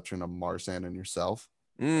the exception of Marsan and yourself.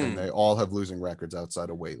 And they all have losing records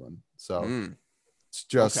outside of Wayland. So it's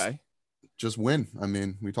just win. I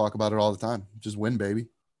mean, we talk about it all the time. Just win, baby.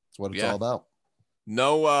 That's what it's all about.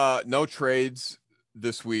 No trades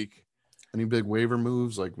this week. Any big waiver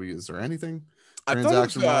moves? Like, is there anything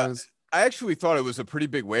transaction wise? I actually thought it was a pretty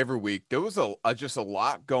big waiver week. There was just a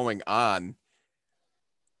lot going on.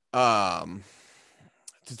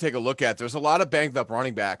 To take a look at, there's a lot of banged up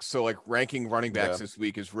running backs. So like ranking running backs this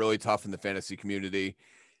week is really tough in the fantasy community.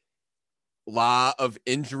 A lot of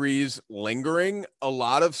injuries lingering, a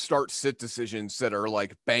lot of start sit decisions that are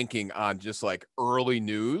like banking on just like early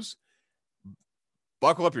news.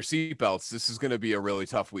 Buckle up your seatbelts. This is going to be a really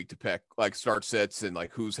tough week to pick, like start sits and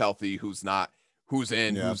like who's healthy, who's not, who's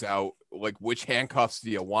in, who's out, like which handcuffs do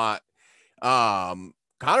you want?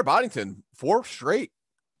 Connor Boddington, 4 straight.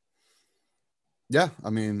 Yeah, I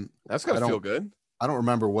mean, that's going to feel good. I don't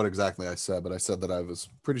remember what exactly I said, but I said that I was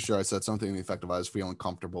pretty sure I said something in the effect of I was feeling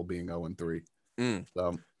comfortable being 0-3.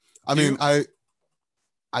 So, I mean, I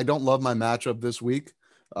don't love my matchup this week.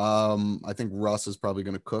 I think Russ is probably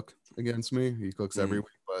going to cook against me. He cooks every week,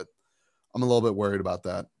 but I'm a little bit worried about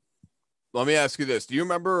that. Let me ask you this. Do you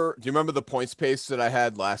remember the points pace that I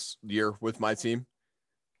had last year with my team?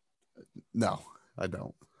 No, I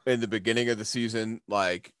don't. In the beginning of the season,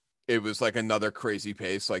 like, it was like another crazy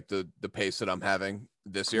pace, like the pace that I'm having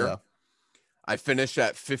this year. I finished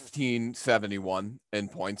at 1571 in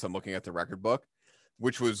points. I'm looking at the record book,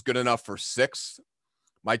 which was good enough for 6th.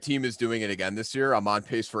 My team is doing it again this year. I'm on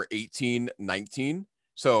pace for 1819.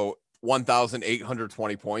 So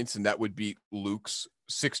 1,820 points, and that would beat Luke's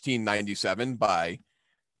 1697 by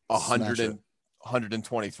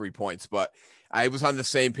 123 points. But I was on the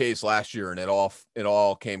same pace last year, and it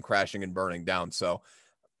all came crashing and burning down. So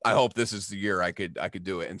I hope this is the year I could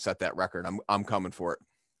do it and set that record. I'm coming for it.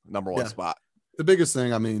 Number 1 spot. The biggest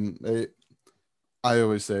thing, I mean, I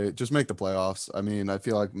always say just make the playoffs. I mean, I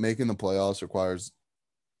feel like making the playoffs requires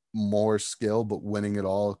more skill, but winning it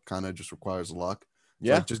all kind of just requires luck.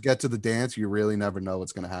 Yeah. Like, just get to the dance. You really never know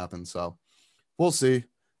what's going to happen. So we'll see.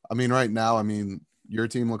 I mean, right now, I mean, your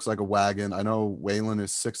team looks like a wagon. I know Waylon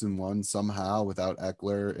is 6-1 somehow without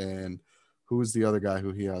Eckler. And who's the other guy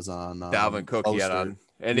who he has on? Dalvin Cook, he had on.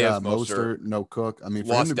 And yeah, he has Mostert, no Cook. I mean,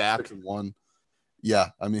 for lost him to Dak. be 6-1. Yeah,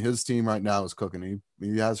 I mean, his team right now is cooking.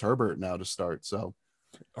 He has Herbert now to start. So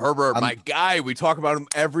Herbert, my guy, we talk about him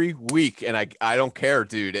every week, and I don't care,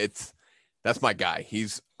 dude. That's my guy.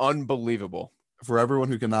 He's unbelievable. For everyone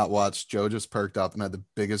who cannot watch, Joe just perked up and had the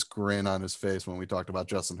biggest grin on his face when we talked about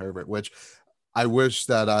Justin Herbert, which I wish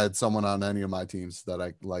that I had someone on any of my teams that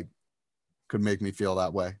I like could make me feel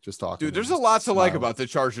that way. Just talking. Dude, there's a lot to like about the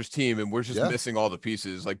Chargers team, and we're just missing all the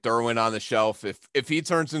pieces. Like Derwin on the shelf. If he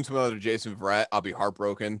turns into another Jason Verrett, I'll be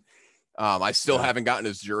heartbroken. I still haven't gotten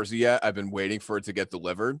his jersey yet. I've been waiting for it to get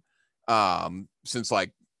delivered since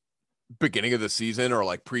like beginning of the season or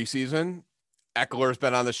like preseason. Eckler's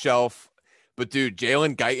been on the shelf. But, dude,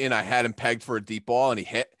 Jalen Guyton, I had him pegged for a deep ball, and he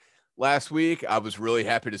hit last week. I was really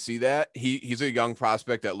happy to see that. He's a young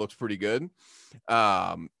prospect that looks pretty good.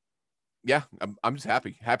 Yeah, I'm just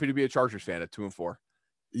happy to be a Chargers fan at 2-4.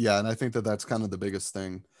 Yeah, and I think that's kind of the biggest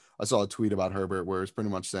thing. I saw a tweet about Herbert where it's pretty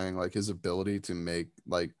much saying like his ability to make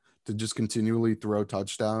like to just continually throw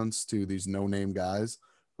touchdowns to these no-name guys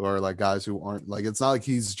who are like guys who aren't like, it's not like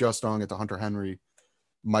he's just throwing it to Hunter Henry,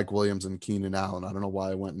 Mike Williams, and Keenan Allen. I don't know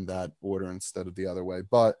why I went in that order instead of the other way,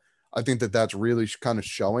 but I think that's really kind of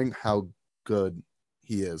showing how good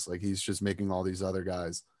he is. Like he's just making all these other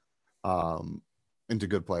guys into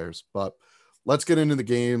good players. But let's get into the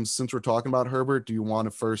games. Since we're talking about Herbert, do you want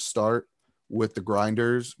to first start with the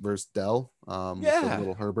Grinders versus Dell? Yeah,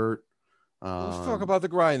 little Herbert. Let's talk about the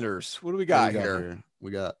Grinders. What do we got here?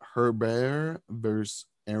 We got Herbert versus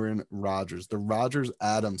Aaron Rodgers, the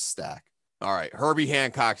Rodgers-Adams stack. All right, Herbie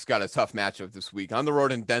Hancock's got a tough matchup this week on the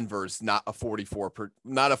road in Denver's not a 44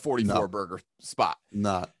 burger spot.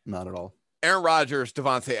 Not at all. Aaron Rodgers,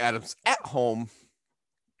 Devontae Adams at home.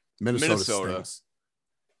 Minnesota.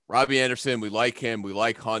 Robbie Anderson, we like him. We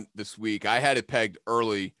like Hunt this week. I had it pegged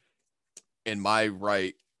early in my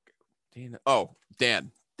right. Dan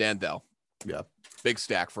Dell. Yeah. Big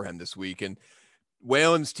stack for him this week. And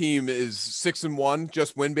Whalen's team is 6-1,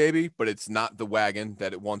 just win, baby, but it's not the wagon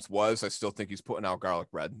that it once was. I still think he's putting out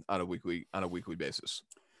garlic bread on a weekly basis.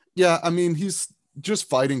 Yeah, I mean, he's just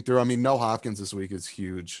fighting through. I mean, no Hopkins this week is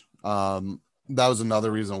huge. That was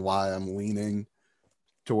another reason why I'm leaning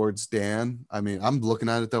towards Dan. I mean, I'm looking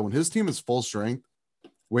at it though. When his team is full strength,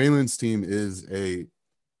 Whalen's team is a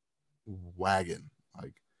wagon.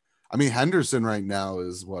 Like, I mean, Henderson right now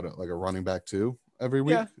is like a running back too every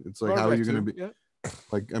week. Yeah, it's like, how are you going to be? Yeah.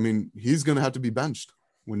 Like, I mean, he's going to have to be benched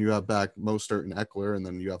when you have back Mostert and Eckler, and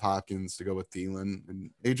then you have Hopkins to go with Thielen,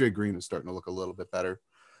 and AJ Green is starting to look a little bit better.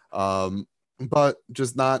 But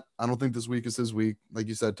just not, I don't think this week is his week. Like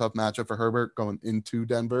you said, tough matchup for Herbert going into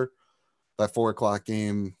Denver. That 4:00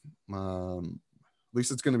 game, at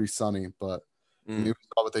least it's going to be sunny, but I mean, we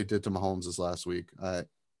saw what they did to Mahomes this last week.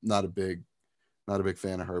 Not a big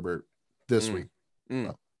fan of Herbert this week.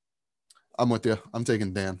 So, I'm with you. I'm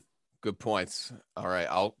taking Dan. Good points. All right.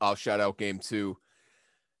 I'll shout out game 2.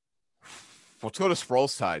 Let's go to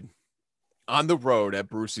Sproul's side. On the road at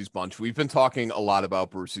Brucey's Bunch. We've been talking a lot about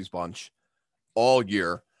Brucey's Bunch all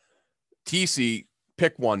year. TC,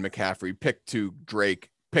 pick 1, McCaffrey. Pick 2, Drake.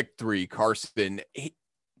 Pick 3, Carson.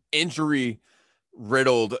 Injury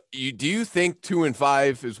riddled. Do you think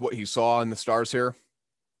 2-5 is what he saw in the stars here?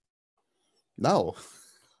 No.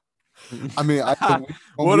 I mean,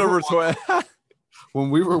 when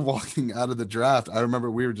we were walking out of the draft, I remember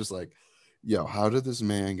we were just like, yo, how did this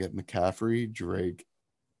man get McCaffrey, Drake,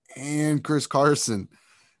 and Chris Carson?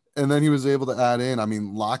 And then he was able to add in, I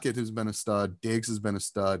mean, Lockett has been a stud, Diggs has been a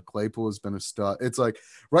stud, Claypool has been a stud. It's like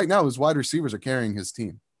right now his wide receivers are carrying his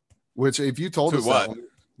team, which if you told us what?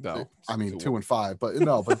 That, no, I mean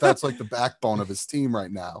 2-5, but that's like the backbone of his team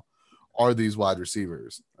right now are these wide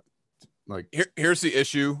receivers. Like here's the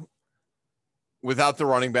issue. Without the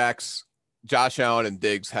running backs, Josh Allen and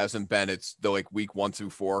Diggs hasn't been it's the like week 1 through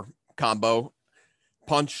 4 combo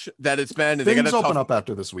punch that it's been. And they got Things a open up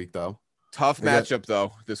after this week, though. tough matchup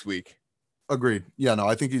though this week. Agreed. Yeah, no,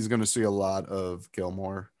 I think he's going to see a lot of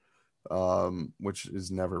Gilmore, which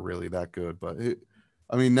is never really that good. But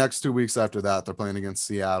next 2 weeks after that, they're playing against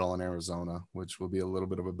Seattle and Arizona, which will be a little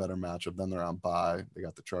bit of a better matchup. Then they're on bye. They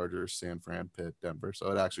got the Chargers, San Fran, Pitt, Denver.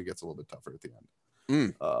 So it actually gets a little bit tougher at the end.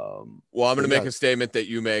 Well, I'm going to make a statement that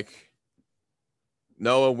you make.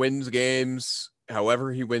 Noah wins games,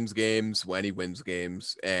 however he wins games, when he wins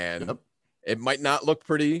games, and it might not look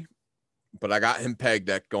pretty, but I got him pegged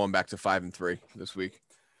at going back to 5-3 this week.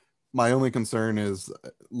 My only concern is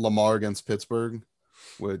Lamar against Pittsburgh,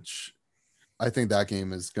 which I think that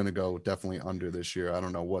game is going to go definitely under this year. I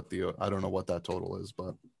don't know what that total is,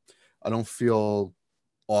 but I don't feel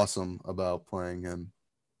awesome about playing him.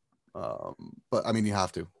 But I mean, you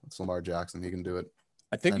have to. It's Lamar Jackson. He can do it.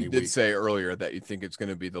 I think you did say earlier that you think it's going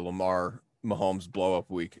to be the Lamar Mahomes blow up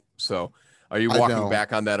week. So are you walking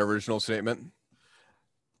back on that original statement?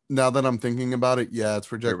 Now that I'm thinking about it, yeah, it's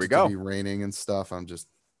projected to be raining and stuff. I'm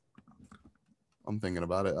thinking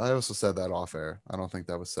about it. I also said that off air. I don't think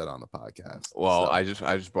that was said on the podcast. Well, so.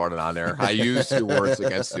 I just brought it on there. I used your words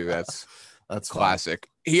against you. That's classic.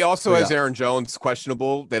 Fun. He also has Aaron Jones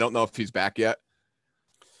questionable. They don't know if he's back yet.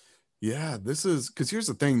 Yeah, this is because here's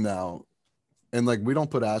the thing now, and like we don't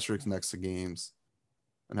put asterisks next to games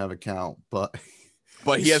and have a count, but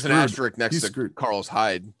he has an asterisk next to Carlos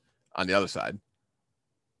Hyde on the other side.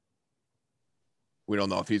 We don't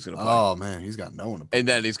know if he's going to play. Oh man, he's got no one. And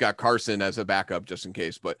then he's got Carson as a backup just in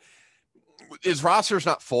case. But his roster's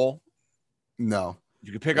not full. No,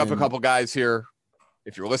 you can pick up a couple guys here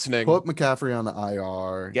if you're listening. Put McCaffrey on the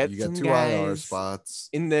IR. You get 2 IR spots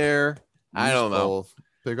in there. I don't know.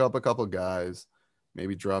 Pick up a couple guys.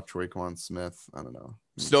 Maybe drop Traquan Smith. I don't know.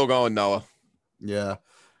 Still going, Noah. Yeah.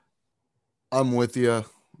 I'm with you.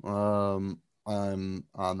 I'm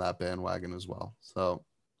on that bandwagon as well. So,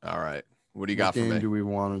 all right. What do you got for me? What game do we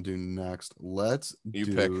want to do next? Let's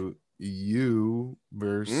do you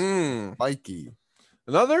versus Mikey.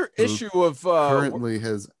 Another issue of currently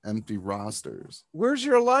has empty rosters. Where's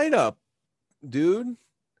your lineup, dude?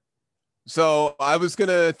 So I was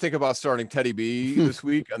gonna think about starting Teddy B this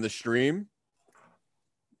week on the stream.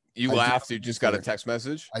 You laughed. You just got a text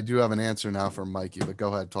message. I do have an answer now for Mikey, but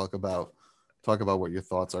go ahead. Talk about what your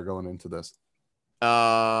thoughts are going into this.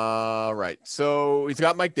 Right. So he's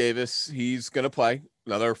got Mike Davis. He's gonna play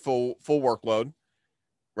another full workload.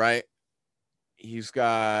 Right. He's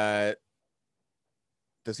got.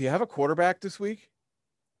 Does he have a quarterback this week?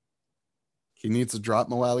 He needs to drop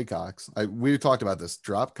Mo Alley Cox. We talked about this.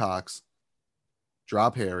 Drop Cox.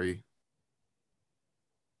 Drop Harry.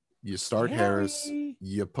 You start Harris.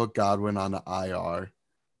 You put Godwin on the IR.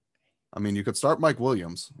 I mean, you could start Mike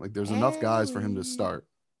Williams. Like, there's enough guys for him to start.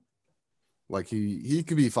 Like, he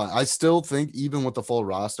could be fine. I still think, even with the full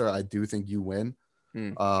roster, I do think you win.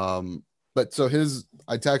 But so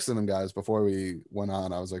I texted him, guys, before we went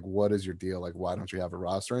on. I was like, what is your deal? Like, why don't you have a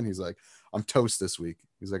roster? And he's like, I'm toast this week.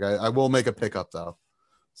 He's like, I will make a pickup, though.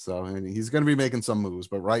 So and he's going to be making some moves.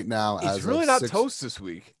 But right now, he's really not toast this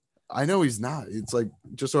week. I know he's not. It's like,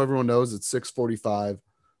 just so everyone knows, it's 6:45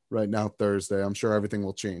 right now, Thursday. I'm sure everything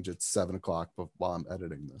will change. It's 7:00 while I'm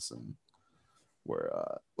editing this and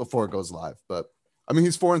before it goes live. But I mean,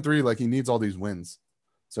 he's 4-3. Like, he needs all these wins.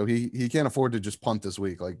 So he can't afford to just punt this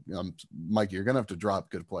week. Like, Mike, you're gonna have to drop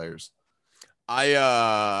good players.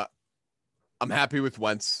 I'm happy with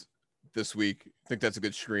Wentz this week. I think that's a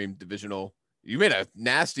good stream. Divisional. You made a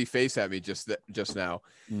nasty face at me just now.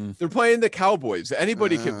 They're playing the Cowboys.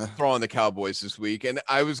 Anybody can throw on the Cowboys this week. And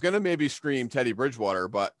I was gonna maybe stream Teddy Bridgewater,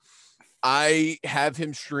 but I have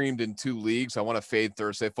him streamed in 2 leagues. I want to fade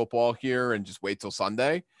Thursday football here and just wait till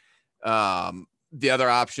Sunday. The other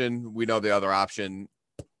option, we know the other option.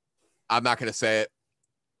 I'm not going to say it.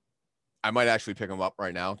 I might actually pick him up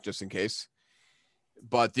right now, just in case.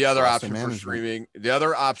 But the other option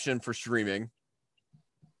for streaming,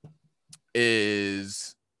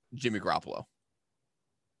 is Jimmy Garoppolo.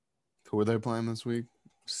 Who are they playing this week?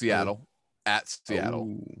 Seattle. At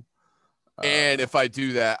Seattle. And if I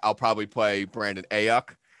do that, I'll probably play Brandon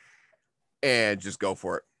Ayuk and just go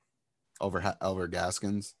for it. Over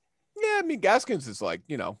Gaskins? Yeah, I mean, Gaskins is like,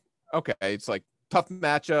 okay. It's like tough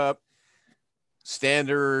matchup.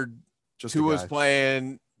 Standard. Tua's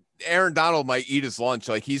playing. Aaron Donald might eat his lunch.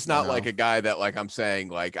 Like, he's not like a guy that, like, I'm saying,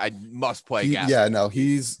 like, I must play Gaskins. Yeah, no,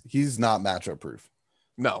 he's not matchup proof.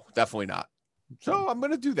 No, definitely not. So I'm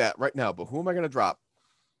going to do that right now. But who am I going to drop?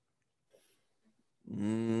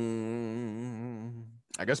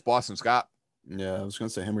 I guess Boston Scott. Yeah, I was going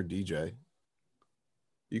to say him or DJ.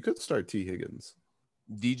 You could start T. Higgins.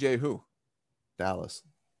 DJ who? Dallas.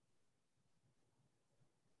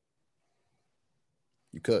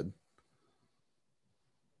 You could.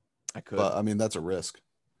 I could. But, I mean, that's a risk.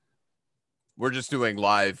 We're just doing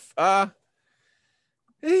live. Hey,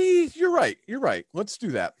 you're right. You're right. Let's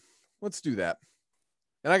do that.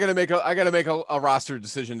 And I gotta make a roster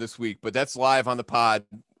decision this week, but that's live on the pod.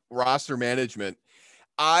 Roster management.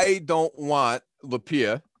 I don't want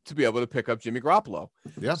Lapia to be able to pick up Jimmy Garoppolo.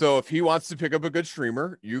 Yeah. So if he wants to pick up a good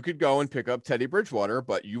streamer, you could go and pick up Teddy Bridgewater,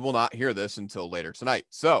 but you will not hear this until later tonight.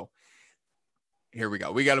 So here we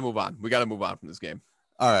go. We got to move on. From this game.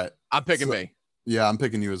 All right. I'm picking me. Yeah, I'm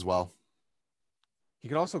picking you as well. He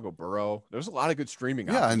could also go Burrow. There's a lot of good streaming.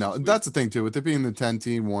 Yeah, I know. That's the thing too. With it being the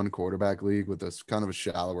 10-team, 1 quarterback league with this kind of a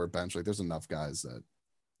shallower bench, like there's enough guys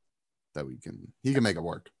that he can make it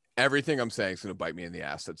work. Everything I'm saying is going to bite me in the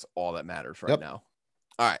ass. That's all that matters right now.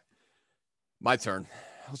 All right, my turn.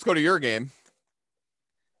 Let's go to your game.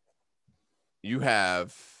 You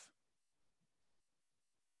have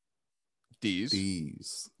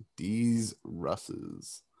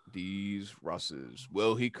Russes.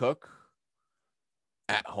 Will he cook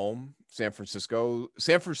at home? San Francisco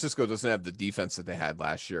doesn't have the defense that they had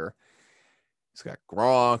last year. He's got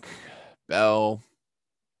Gronk, Bell.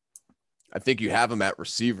 I think you have him at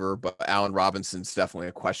receiver, but Allen Robinson's definitely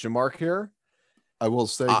a question mark here. I will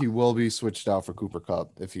say he will be switched out for Cooper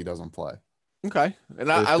Kupp if he doesn't play. Okay.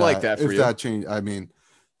 And I like that for you. If that change, I mean,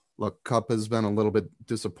 look, Kupp has been a little bit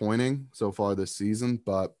disappointing so far this season,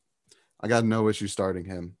 but I got no issue starting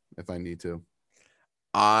him if I need to.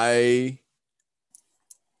 I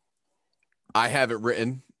have it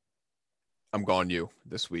written. I'm going you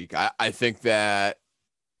this week. I think that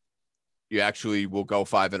you actually will go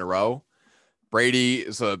 5 in a row. Brady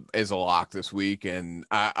is a lock this week, and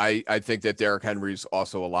I think that Derrick Henry's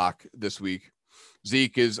also a lock this week.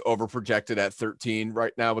 Zeke is overprojected at 13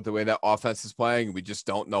 right now with the way that offense is playing. We just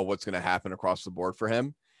don't know what's going to happen across the board for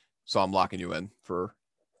him. So I'm locking you in for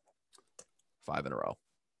 5 in a row.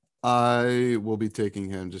 I will be taking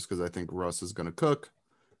him just because I think Russ is going to cook.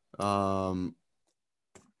 Yeah,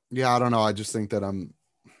 I don't know. I just think that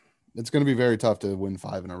it's going to be very tough to win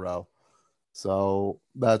 5 in a row. So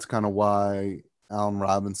that's kind of why Allen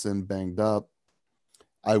Robinson banged up.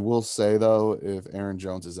 I will say, though, if Aaron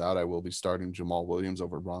Jones is out, I will be starting Jamal Williams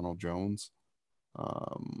over Ronald Jones.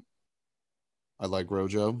 I like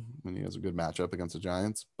Rojo when he has a good matchup against the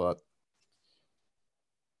Giants, but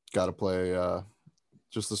got to play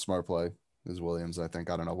just a smart play is Williams, I think.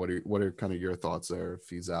 I don't know. What are kind of your thoughts there if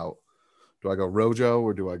he's out? Do I go Rojo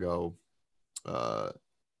or do I go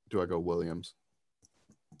Williams?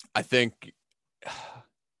 I think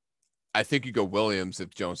you go Williams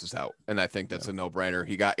if Jones is out, and I think that's a no-brainer.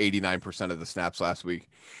 He got 89% of the snaps last week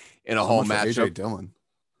in a home matchup. AJ Dillon.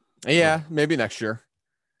 Yeah, maybe next year.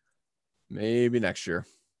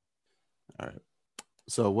 All right.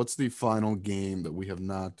 So what's the final game that we have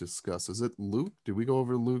not discussed? Is it Luke? Did we go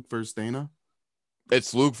over Luke versus Dana?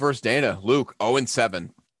 It's Luke versus Dana. Luke 0-7,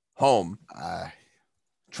 home,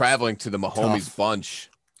 traveling to the Mahomes bunch.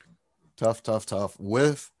 Tough.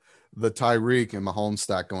 With the Tyreek and Mahomes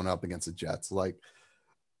stack going up against the Jets. Like,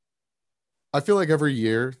 I feel like every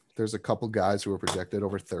year there's a couple guys who are projected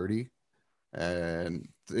over 30, and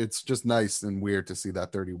it's just nice and weird to see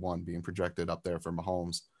that 31 being projected up there for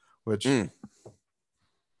Mahomes, which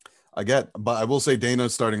I get. But I will say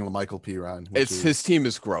Dana's starting LaMichael Pirine. His team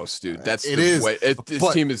is gross, dude. His team is.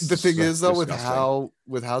 The thing is though, disgusting.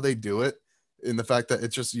 with how they do it, in the fact that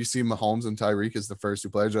it's just you see Mahomes and Tyreek as the first 2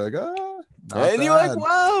 players, you're like, you're like,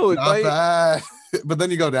 wow, not bad. But then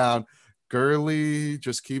you go down. Gurley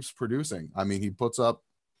just keeps producing. I mean, he puts up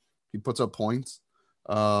points.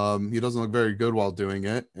 He doesn't look very good while doing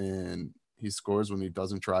it, and he scores when he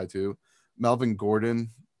doesn't try to. Melvin Gordon,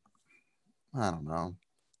 I don't know.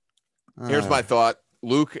 Here's my thought.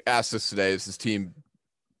 Luke asked us today: is his team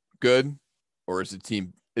good, or is his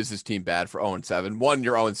team bad for 0-7? One,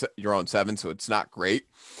 you're 0-7, so it's not great.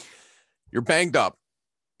 You're banged up.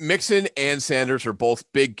 Mixon and Sanders are both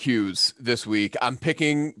big Qs this week. I'm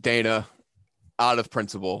picking Dana out of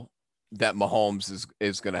principle that Mahomes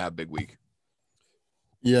is going to have a big week.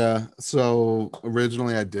 Yeah. So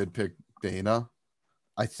originally I did pick Dana.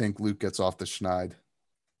 I think Luke gets off the schneid.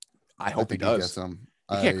 I hope he does. He gets him.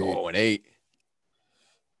 He can't go 0-8.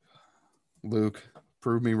 Luke,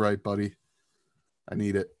 prove me right, buddy. I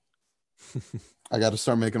need it. I got to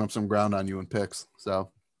start making up some ground on you in picks. So,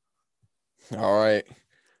 all right.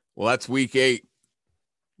 Well, that's week 8.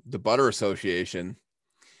 The Butter Association.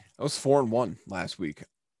 I was 4-1 last week. I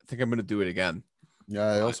think I'm going to do it again. Yeah,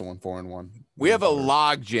 I also won 4-1. We have a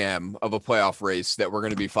log jam of a playoff race that we're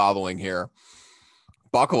going to be following here.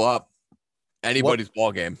 Buckle up. Anybody's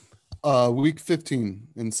ball game. Week 15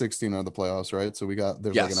 and 16 are the playoffs, right? So there's like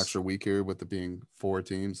an Yes. extra week here with it being 4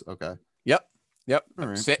 teams. Okay. Yep. All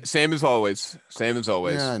right. Same as always.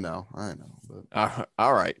 Yeah, I know. But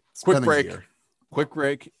all right. Quick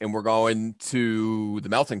break, and we're going to the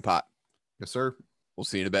melting pot. Yes, sir. We'll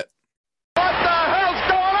see you in a bit. What the hell's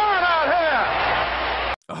going on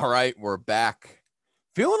out here? All right, we're back.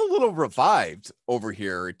 Feeling a little revived over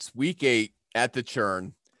here. It's week 8 at the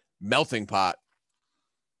Churn. Melting pot.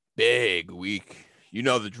 Big week. You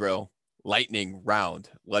know the drill. Lightning round.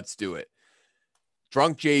 Let's do it.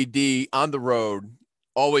 Drunk JD on the road.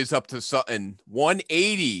 Always up to Sutton.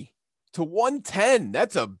 180 to 110.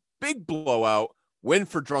 That's a big blowout. Win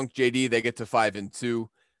for Drunk JD. They get to 5-2.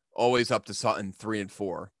 Always up to Sutton.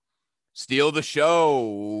 3-4. Steal the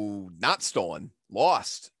show. Not stolen.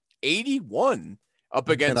 Lost. 81 up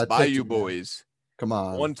against Bayou Boys. Come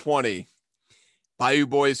on. 120. Bayou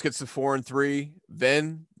Boys gets to 4-3.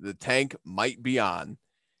 Then the tank might be on.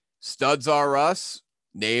 Studs are us.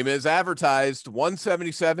 Name is advertised.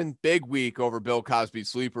 177. Big week over Bill Cosby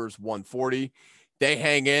Sleepers. 140. They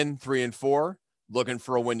hang in 3-4. Looking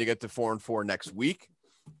for a win to get to 4-4 next week.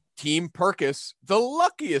 Team Perkis, the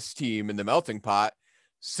luckiest team in the melting pot,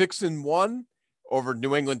 6-1 over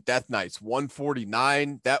New England Death Knights.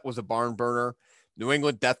 149. That was a barn burner. New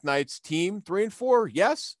England Death Knights team 3-4.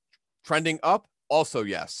 Yes. Trending up. Also,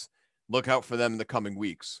 yes. Look out for them in the coming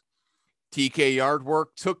weeks. TK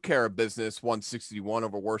Yardwork took care of business. 161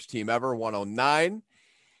 over worst team ever. 109.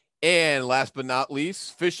 And last but not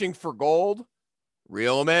least, fishing for gold.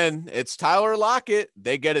 Reel them in. It's Tyler Lockett.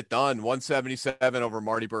 They get it done. 177 over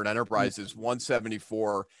Marty Bird Enterprises.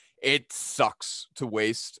 174. It sucks to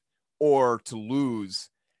waste or to lose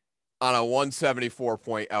on a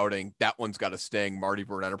 174-point outing. That one's got a sting. Marty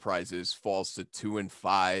Bird Enterprises falls to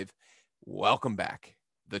 2-5. Welcome back,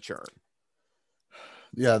 the Churn.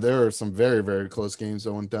 Yeah, there are some very, very close games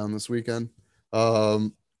that went down this weekend.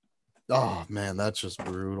 Oh man, that's just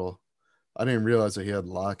brutal. I didn't realize that he had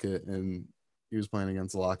Lockett and he was playing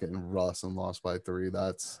against Lockett and Russ and lost by 3.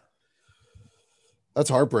 That's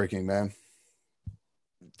heartbreaking, man.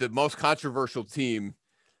 The most controversial team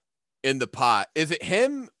in the pot. Is it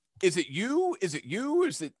him? Is it you? Is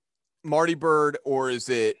it Marty Bird, or is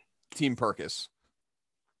it Team Perkis?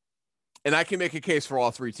 And I can make a case for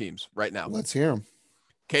all 3 teams right now. Let's hear them.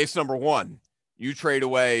 Case number 1, you trade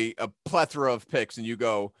away a plethora of picks and you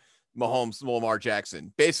go Mahomes, Lamar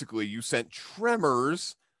Jackson. Basically, you sent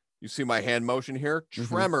tremors. You see my hand motion here?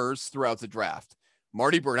 Tremors throughout the draft.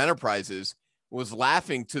 Marty Bird Enterprises was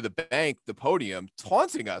laughing to the bank, the podium,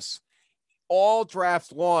 taunting us all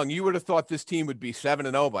draft long. You would have thought this team would be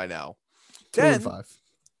 7-0 by now. 2-5.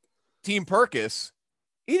 Team Perkis,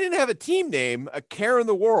 he didn't have a team name, a care in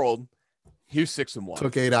the world. He was 6-1.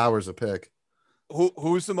 Took 8 hours to pick.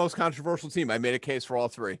 Who's the most controversial team? I made a case for all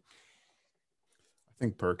 3. I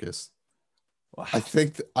think Perkis. Wow. I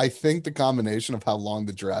think the combination of how long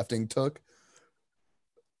the drafting took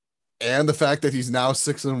and the fact that he's now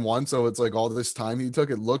 6-1, so it's like all this time he took,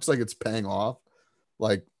 it looks like it's paying off.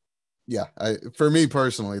 Like, yeah, for me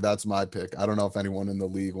personally, that's my pick. I don't know if anyone in the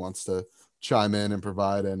league wants to chime in and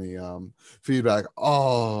provide any feedback.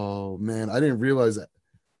 Oh man, I didn't realize that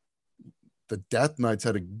the Death Knights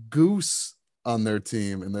had a goose on their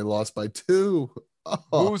team and they lost by 2.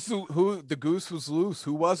 Oh. Who the goose was loose?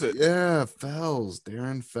 Who was it? Yeah, Fells,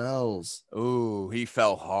 Darren Fells. Oh, he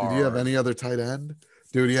fell hard. Did you have any other tight end?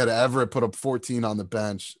 Dude, he had Everett put up 14 on the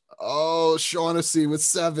bench. Oh, Shaughnessy with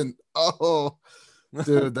 7. Oh,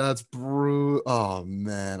 dude, that's brutal. Oh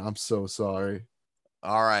man, I'm so sorry.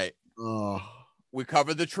 All right. Oh, we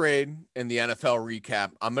covered the trade in the NFL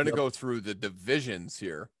recap. I'm going to go through the divisions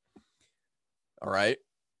here. All right.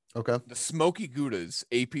 Okay. The Smoky Goudas,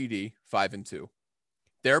 APD, 5-2.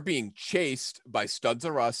 They're being chased by Studs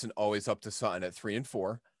Are Us and Always Up to Sutton at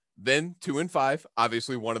 3-4. Then 2-5.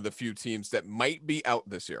 Obviously, one of the few teams that might be out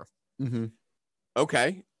this year. Mm-hmm.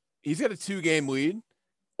 Okay. He's got a 2-game lead.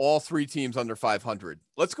 All 3 teams under 500.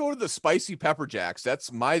 Let's go to the Spicy Pepper Jacks.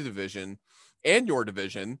 That's my division and your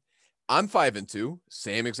division. I'm 5-2.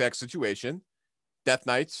 Same exact situation. Death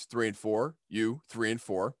Knights, 3-4. You,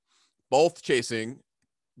 3-4. Both chasing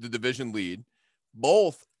the division lead.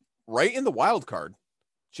 Both right in the wild card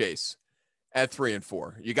chase at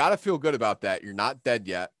 3-4. You got to feel good about that. You're not dead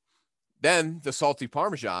yet. Then the Salty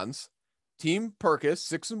Parmesans, Team Perkis,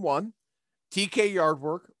 6-1. TK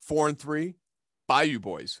Yardwork, 4-3. Bayou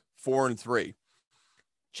Boys, 4-3.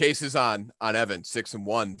 Chase is on Evan,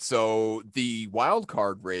 6-1. So the wild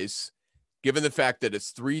card race given the fact that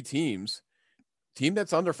it's 3 teams, team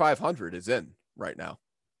that's under 500 is in right now.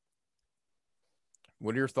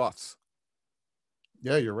 What are your thoughts?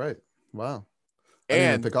 Yeah, you're right. Wow. I didn't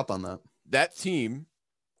even And pick up on that. that team,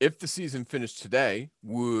 if the season finished today,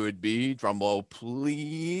 would be, drumroll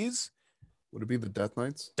please, Would it be the Death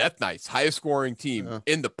Knights? Death Knights, highest scoring team Yeah.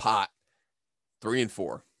 in the pot,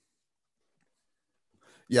 3-4.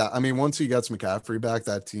 Yeah, I mean, once he gets McCaffrey back,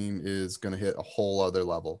 that team is going to hit a whole other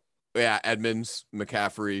level. Yeah, Edmonds,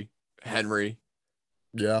 McCaffrey, Henry.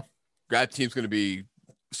 Yeah. That team's going to be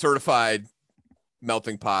certified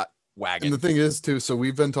melting pot wagon. And the thing is, too, so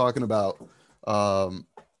we've been talking about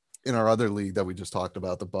in our other league that we just talked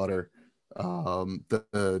about, the Butter,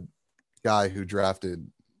 the guy who drafted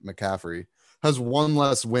McCaffrey has one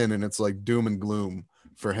less win, and it's like doom and gloom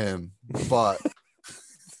for him. But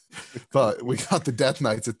but we got the Death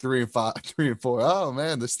Knights at 3-5, 3-4. Oh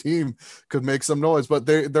man, this team could make some noise, but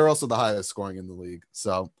they're also the highest scoring in the league.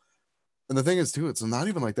 So, and the thing is too, it's not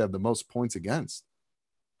even like they have the most points against.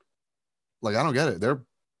 Like, I don't get it. They're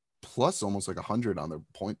plus almost like 100 on their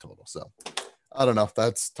point total. So I don't know.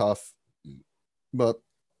 That's tough. But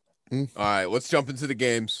all right, let's jump into the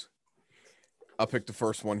games. I'll pick the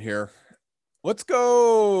first one here. Let's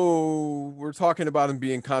go. We're talking about him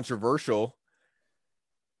being controversial.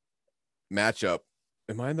 Matchup.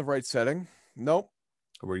 Am I in the right setting? Nope.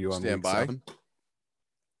 were you on Stand week by. 7?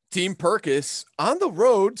 Team Perkis on the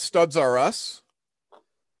road. Studs are us.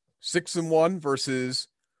 6-1 versus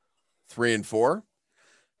 3-4.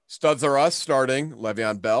 Studs are us starting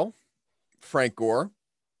Le'Veon Bell, Frank Gore,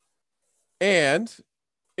 and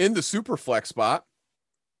in the super flex spot,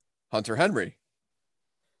 Hunter Henry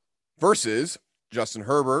versus Justin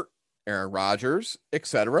Herbert, Aaron Rodgers,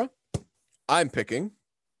 etc. I'm picking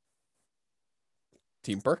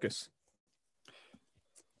Team Perkis.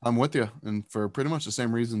 I'm with you, and for pretty much the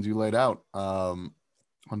same reasons you laid out.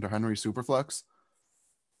 Hunter Henry Superflex.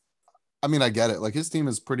 I mean, I get it. Like, his team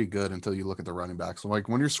is pretty good until you look at the running backs. So, like,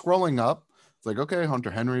 when you're scrolling up, it's like, okay,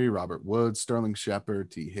 Hunter Henry, Robert Woods, Sterling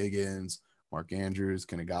Shepard, T. Higgins, Mark Andrews,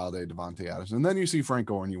 Kenny Galladay, Devontae Adams, and then you see Frank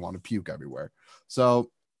Gore and you want to puke everywhere.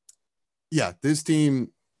 So, yeah, this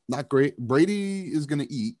team not great. Brady is going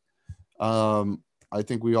to eat. I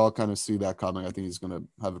think we all kind of see that coming. I think he's going to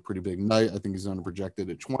have a pretty big night. I think he's going to project it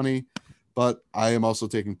at 20, but I am also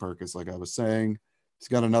taking Perkins. Like I was saying, he's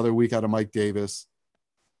got another week out of Mike Davis.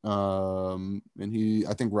 And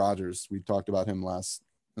I think Rodgers, we talked about him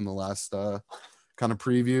in the last kind of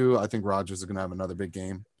preview. I think Rodgers is going to have another big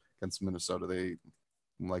game against Minnesota.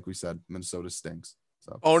 Like we said, Minnesota stinks.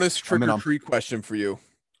 So Bonus trick or treat question for you.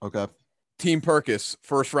 Okay. Team Perkis,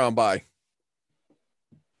 first round bye.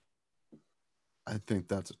 I think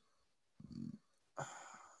that's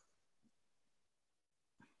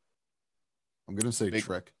I'm gonna say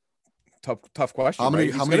trick. Tough question. How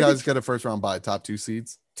many Right? guys get a first round bye? Top 2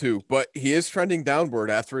 seeds? 2, but he is trending downward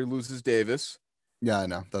after he loses Davis. Yeah, I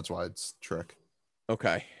know. That's why it's trick.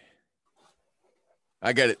 Okay.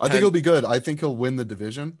 I get it. I think he'll be good. I think he'll win the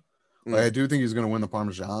division. Like, I do think he's gonna win the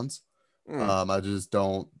Parmesans.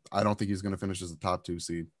 I don't think he's gonna finish as a top 2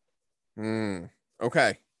 seed.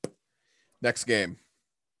 Okay. Next game.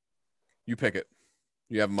 You pick it.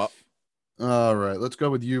 You have them up. All right, let's go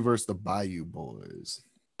with you versus the Bayou Boys.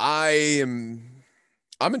 I'm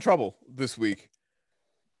in trouble this week.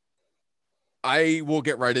 I will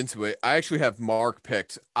get right into it. I actually have Mark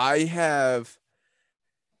picked. I have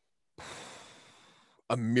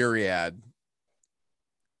a myriad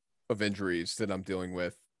of injuries that I'm dealing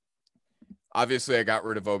with. Obviously, I got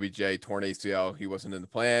rid of OBJ, torn ACL. He wasn't in the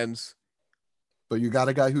plans. But you got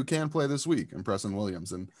a guy who can play this week in Preston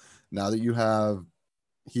Williams. And now that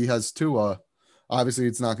he has Tua, obviously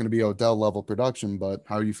it's not going to be Odell level production, but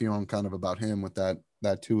how are you feeling kind of about him with that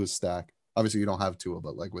Tua stack? Obviously you don't have Tua,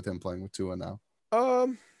 but like with him playing with Tua now.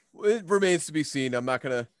 It remains to be seen. I'm not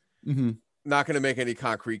going to make any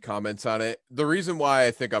concrete comments on it. The reason why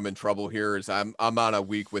I think I'm in trouble here is I'm on a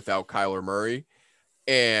week without Kyler Murray,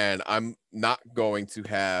 and I'm not going to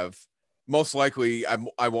have, most likely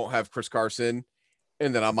I won't have Chris Carson.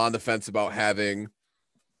 And then I'm on the fence about having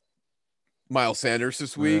Miles Sanders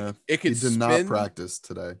this week. It could not practice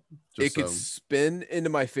today. It could spin into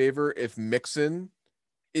my favor if Mixon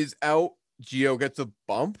is out. Gio gets a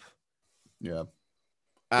bump. Yeah,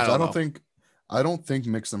 I don't think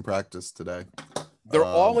Mixon practiced today. They're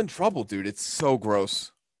all in trouble, dude. It's so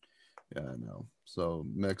gross. Yeah, I know. So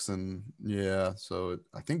Mixon, yeah. So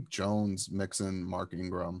I think Jones, Mixon, Mark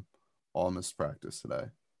Ingram all missed practice today.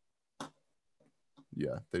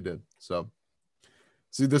 Yeah, they did. So,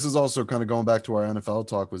 see, this is also kind of going back to our NFL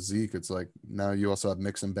talk with Zeke. It's like now you also have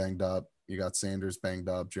Mixon banged up. You got Sanders banged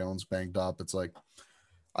up, Jones banged up. It's like,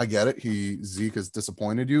 I get it. Zeke has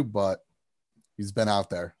disappointed you, but he's been out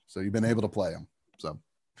there, so you've been able to play him. So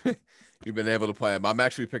you've been able to play him. I'm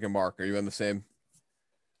actually picking Mark. Are you in the same?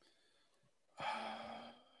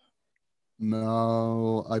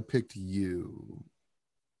 No, I picked you.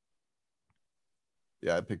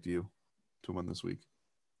 Yeah, I picked you to win this week.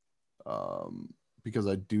 Because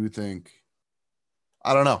I do think,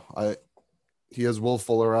 I don't know. He has Will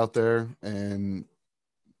Fuller out there, and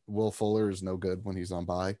Will Fuller is no good when he's on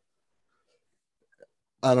bye.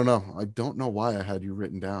 I don't know. I don't know why I had you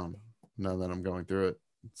written down now that I'm going through it.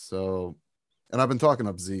 So, and I've been talking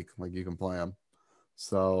up Zeke, like you can play him.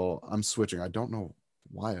 So I'm switching. I don't know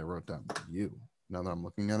why I wrote down you now that I'm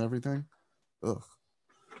looking at everything. Ugh.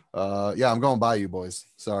 Yeah, I'm going by you boys.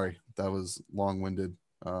 Sorry. That was long-winded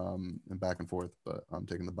and back and forth, but I'm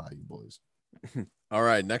taking the Bayou boys. All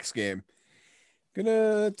right, next game.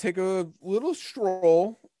 Gonna take a little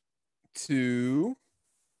stroll to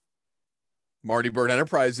Marty Bird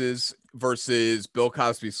Enterprises versus Bill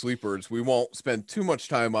Cosby Sleepers. We won't spend too much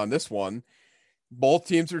time on this one. Both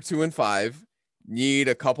teams are 2-5. Need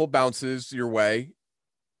a couple bounces your way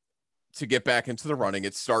to get back into the running.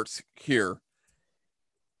 It starts here.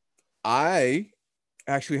 I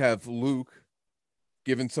actually have Luke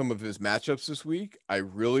given some of his matchups this week. I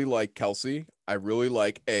really like Kelsey. I really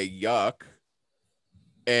like a Yuck.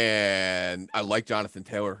 And I like Jonathan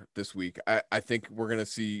Taylor this week. I think we're gonna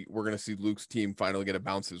see Luke's team finally get a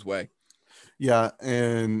bounce his way. Yeah,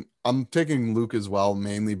 and I'm taking Luke as well,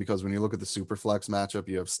 mainly because when you look at the Superflex matchup,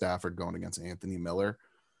 you have Stafford going against Anthony Miller.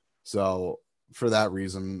 So for that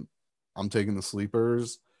reason, I'm taking the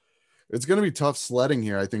sleepers. It's going to be tough sledding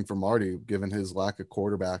here, I think, for Marty, given his lack of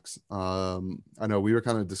quarterbacks. I know we were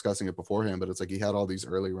kind of discussing it beforehand, but it's like he had all these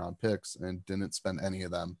early round picks and didn't spend any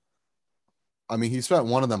of them. I mean, he spent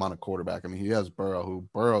one of them on a quarterback. I mean, he has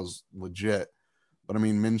Burrow's legit. But I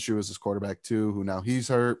mean, Minshew is his quarterback too, who now he's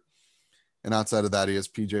hurt. And outside of that, he has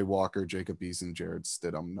PJ Walker, Jacob Eason, Jared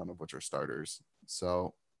Stidham, none of which are starters.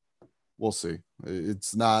 So we'll see.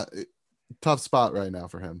 It's not tough spot right now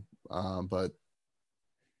for him. But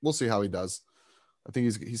we'll see how he does. I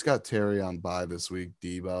think he's got Terry on bye this week.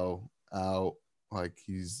 Debo out. Like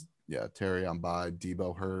Terry on bye.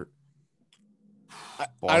 Debo hurt.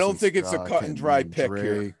 I don't think it's a cut and dry pick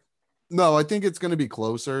here. No, I think it's going to be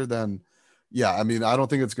closer than. Yeah, I mean, I don't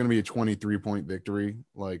think it's going to be a 23-point victory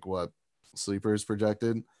like what Sleepers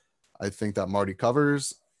projected. I think that Marty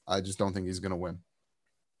covers. I just don't think he's going to win.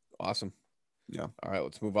 Awesome. Yeah. All right,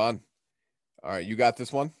 let's move on. All right, you got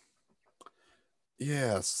this one?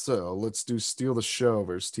 Yeah, so let's do Steal the Show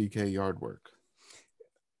versus TK Yardwork.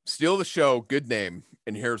 Steal the Show, good name,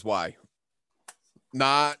 and here's why.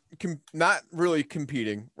 Not really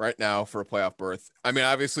competing right now for a playoff berth. I mean,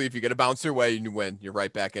 obviously, if you get a bounce your way and you win, you're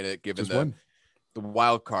right back in it, given the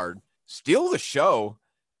wild card. Steal the Show.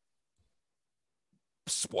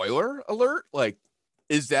 Spoiler alert. Like,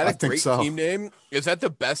 is that a great team name? Is that the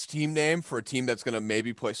best team name for a team that's going to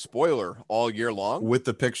maybe play spoiler all year long? With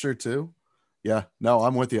the picture too? Yeah. No,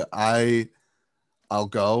 I'm with you. I'll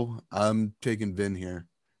go. I'm taking Vin here.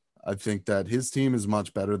 I think that his team is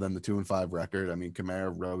much better than the 2-5 record. I mean,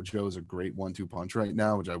 Kamara Rojo is a great 1-2 punch right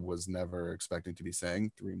now, which I was never expecting to be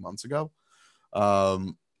saying 3 months ago.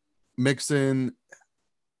 Mixon,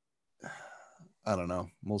 I don't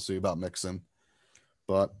know. We'll see about Mixon,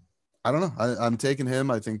 but I don't know. I'm taking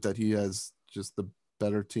him. I think that he has just the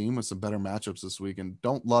better team with some better matchups this week, and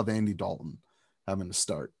don't love Andy Dalton having to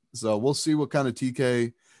start. So we'll see what kind of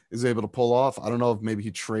TK is able to pull off. I don't know if maybe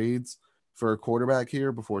he trades for a quarterback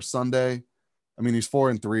here before Sunday. I mean, he's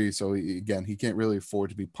 4-3, so he can't really afford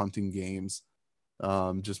to be punting games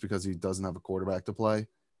just because he doesn't have a quarterback to play.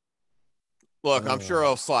 Look, I'm sure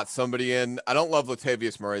I'll slot somebody in. I don't love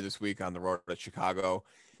Latavius Murray this week on the road at Chicago.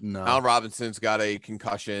 No. Allen Robinson's got a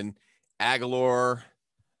concussion. Aguilar,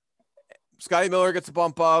 Scotty Miller gets a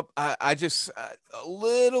bump up. I just a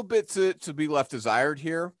little bit to be left desired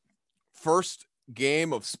here. First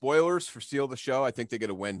game of spoilers for Steal the Show. I think they get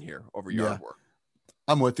a win here over Yardwork.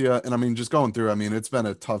 I'm with you. And I mean, just going through, I mean, it's been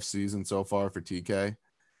a tough season so far for TK.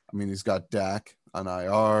 I mean, he's got Dak on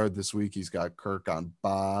IR this week. He's got Kirk on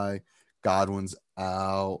bye. Godwin's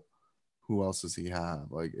out. Who else does he have?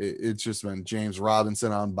 Like, it's just been James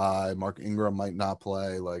Robinson on bye. Mark Ingram might not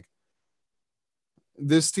play. Like,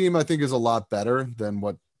 this team, I think, is a lot better than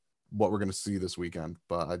what we're going to see this weekend.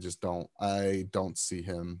 But I don't see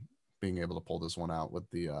him being able to pull this one out with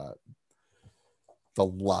the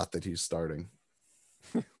lot that he's starting.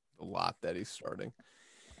 The lot that he's starting.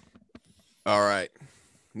 All right.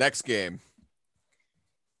 Next game.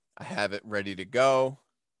 I have it ready to go.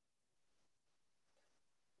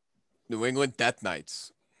 New England Death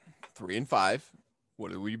Knights, 3-5.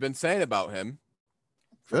 What have we been saying about him?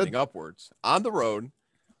 Trending upwards. On the road,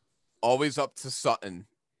 always up to Sutton,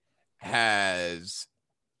 has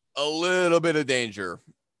a little bit of danger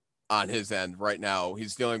on his end right now.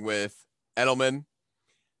 He's dealing with Edelman,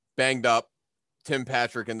 banged up, Tim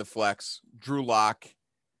Patrick in the flex, Drew Lock,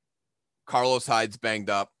 Carlos Hyde's banged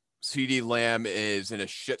up, CD Lamb is in a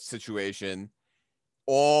shit situation.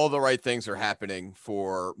 All the right things are happening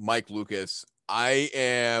for Mike Lucas. I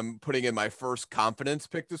am putting in my first confidence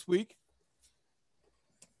pick this week.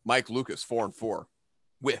 Mike Lucas, 4-4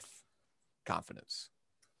 with confidence.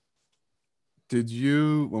 Did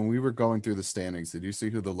you, when we were going through the standings, did you see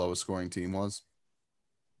who the lowest scoring team was?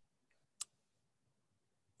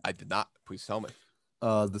 I did not. Please tell me.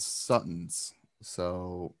 The Suttons.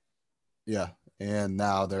 So, yeah. And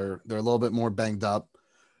now they're a little bit more banged up.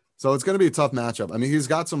 So it's going to be a tough matchup. I mean, he's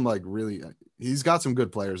got some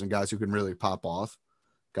good players and guys who can really pop off.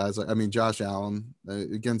 Guys like, I mean, Josh Allen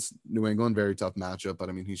against New England, very tough matchup, but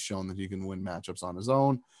I mean, he's shown that he can win matchups on his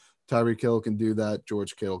own. Tyreek Hill can do that.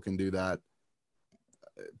 George Kittle can do that.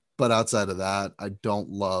 But outside of that, I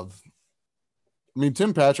don't love. I mean,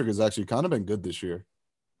 Tim Patrick has actually kind of been good this year.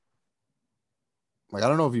 Like, I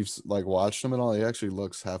don't know if you've like watched him at all. He actually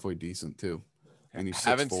looks halfway decent too. And he's 6'4".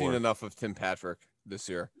 Haven't seen enough of Tim Patrick this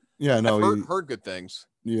year. Yeah, no, I've heard good things.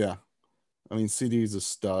 Yeah, I mean, CD's a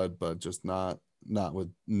stud, but just not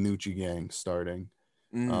with Nucci Gang starting.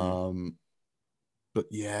 But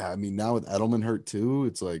yeah, I mean, now with Edelman hurt too,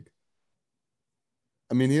 it's like,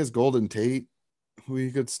 I mean, he has Golden Tate, who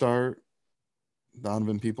he could start,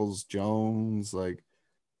 Donovan Peoples-Jones. Like,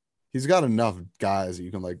 he's got enough guys that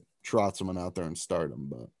you can like trot someone out there and start them.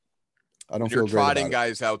 But I don't feel great about trotting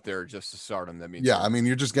guys out there just to start them. That means I mean,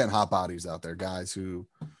 you're just getting hot bodies out there, guys who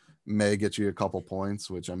may get you a couple points.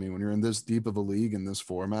 Which, I mean, when you're in this deep of a league in this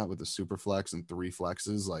format with a super flex and 3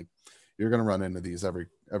 flexes, like, you're gonna run into these every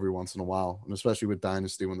once in a while, and especially with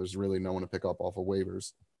Dynasty when there's really no one to pick up off of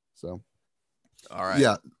waivers. So, all right,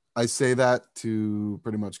 yeah, I say that to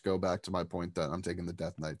pretty much go back to my point that I'm taking the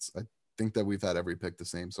Death Knights. I think that we've had every pick the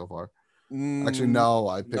same so far. Actually, no,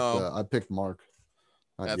 I picked Mark.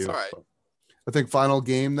 That's all right. But I think final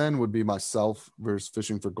game then would be myself versus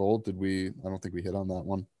Fishing for Gold. I don't think we hit on that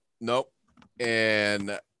one. Nope.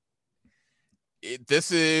 And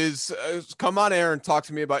this is come on, Aaron, talk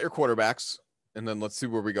to me about your quarterbacks, and then let's see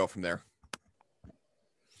where we go from there.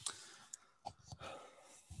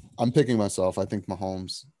 I'm picking myself. I think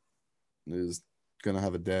Mahomes is going to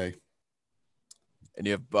have a day. And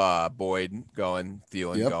you have Boyd going,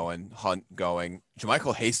 Thielen going, Hunt going.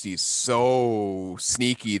 JaMychal Hasty's so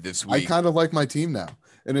sneaky this week. I kind of like my team now.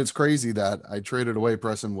 And it's crazy that I traded away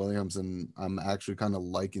Preston Williams, and I'm actually kind of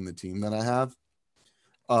liking the team that I have.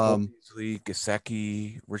 Beasley,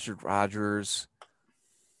 Gesicki, Richard Rodgers.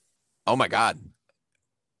 Oh, my God.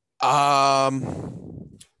 Well,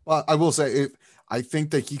 I will say I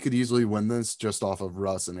think that he could easily win this just off of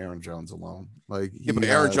Russ and Aaron Jones alone. Like, but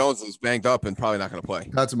Aaron Jones is banged up and probably not going to play.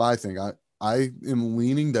 That's my thing. I am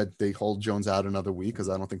leaning that they hold Jones out another week because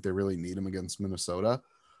I don't think they really need him against Minnesota.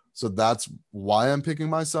 So that's why I'm picking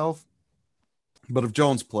myself. But if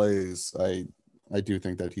Jones plays, I do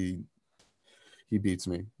think that he beats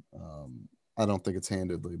me. I don't think it's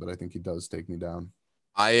handedly, but I think he does take me down.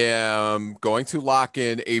 I am going to lock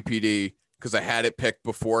in APD because I had it picked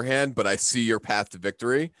beforehand, but I see your path to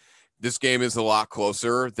victory. This game is a lot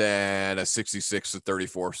closer than a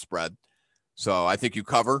 66-34 spread. So I think you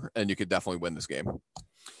cover, and you could definitely win this game.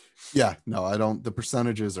 Yeah, no, I don't. The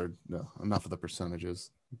percentages are enough of the percentages.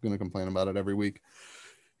 I'm going to complain about it every week.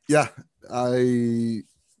 Yeah, I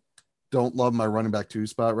don't love my running back 2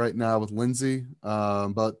 spot right now with Lindsey.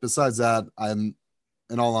 But besides that, in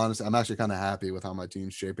all honesty, I'm actually kind of happy with how my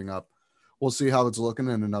team's shaping up. We'll see how it's looking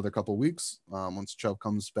in another couple of weeks. Once Chubb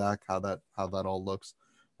comes back, how that all looks.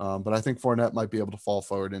 But I think Fournette might be able to fall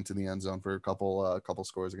forward into the end zone for a couple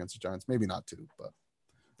scores against the Giants. Maybe not 2, but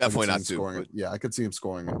definitely not 2. Scoring, yeah, I could see him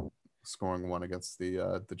scoring one against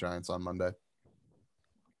the Giants on Monday.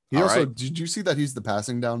 Did you see that he's the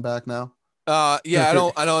passing down back now? Yeah, I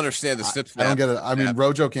don't understand the snip. I don't get it. I mean,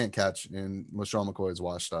 Rojo can't catch, and LaShawn McCoy is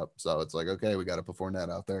washed up, so it's like, okay, we got to put Fournette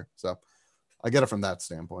out there. So I get it from that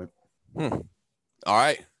standpoint. All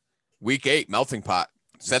right, week 8 melting pot.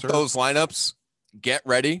 Set those lineups. Get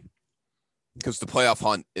ready because the playoff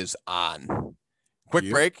hunt is on. Quick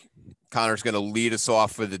break. Connor's going to lead us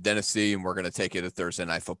off with the Dinasty, and we're going to take it to Thursday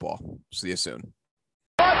Night Football. See you soon.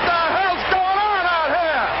 What the hell's going on out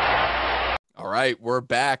here? All right, we're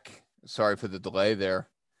back. Sorry for the delay there.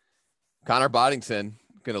 Connor Boddington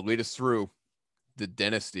going to lead us through the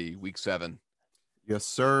Dinasty week 7. Yes,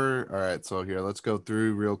 sir. All right, so here, let's go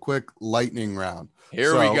through real quick. Lightning round.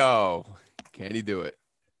 Here we go. Can he do it?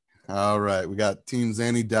 All right, we got Team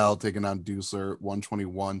Zanny Dell taking on Deucer,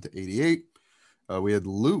 121 to 88. We had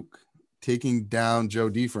Luke taking down Joe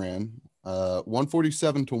Defran,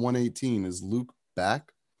 147 to 118. Is Luke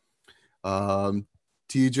back?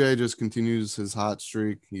 TJ just continues his hot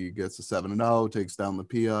streak. He gets a 7-0, takes down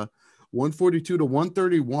Lapia, 142 to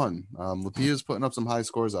 131. Lapia's putting up some high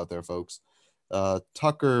scores out there, folks.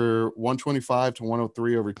 Tucker 125 to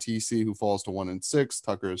 103 over TC, who falls to 1-6.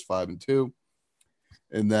 Tucker is 5-2.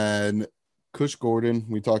 And then Kush Gordon,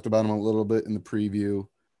 we talked about him a little bit in the preview.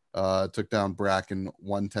 Took down Bracken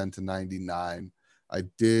 110 to 99. I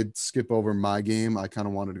did skip over my game. I kind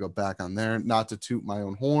of wanted to go back on there, not to toot my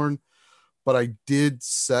own horn, but I did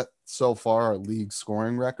set so far a league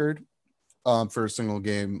scoring record for a single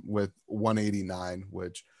game with 189,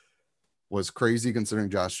 which was crazy considering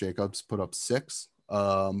Josh Jacobs put up 6.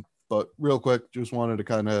 But real quick, just wanted to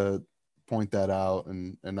kind of point that out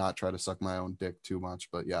and not try to suck my own dick too much.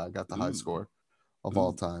 But yeah, I got the high score of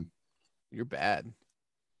all time. You're bad.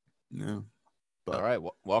 Yeah. But all right.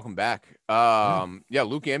 Welcome back. Luke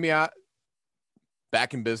Amiot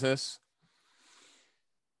back in business.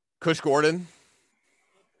 Kush Gordon.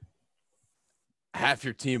 Half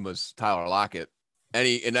your team was Tyler Lockett.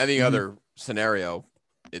 Any other scenario,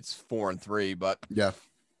 it's 4-3, but yeah,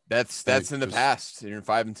 that's in the past. You're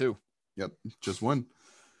 5-2. Yep. Just win.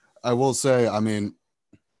 I will say, I mean,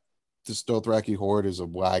 the Dothraki horde is a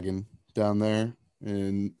wagon down there.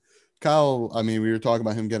 And Kyle, I mean, we were talking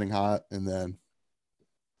about him getting hot and then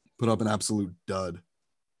put up an absolute dud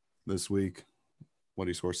this week. What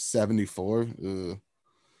he scored? 74.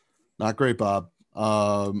 Not great, Bob.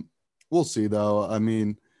 We'll see, though. I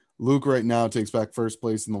mean, Luke right now takes back first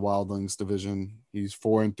place in the Wildlings division. He's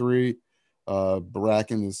 4-3.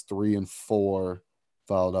 Bracken is 3-4.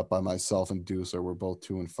 Followed up by myself and Deucer. We're both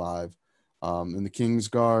 2-5. In the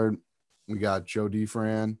Kingsguard, we got Joe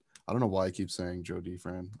Defran. I don't know why I keep saying Joe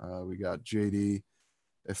Defran. We got JD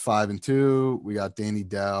at 5-2. We got Danny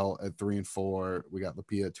Dell at 3-4. We got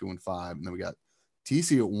Lapia at 2-5. And then we got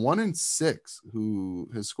TC at 1-6, who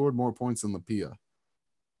has scored more points than Lapia.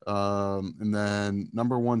 And then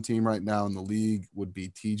number one team right now in the league would be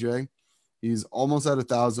TJ. He's almost at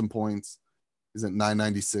 1,000 points. He's at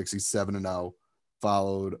 996. He's 7-0.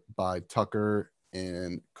 Followed by Tucker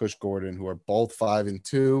and Kush Gordon, who are both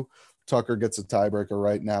 5-2. Tucker gets a tiebreaker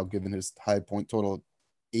right now, given his high point total of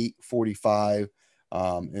 845.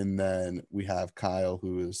 And then we have Kyle,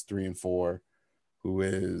 who is 3-4,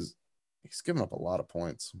 he's given up a lot of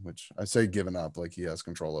points, which I say given up like he has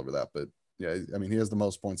control over that. But yeah, I mean, he has the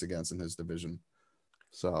most points against in his division.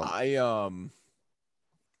 So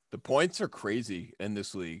the points are crazy in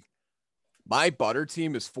this league. My butter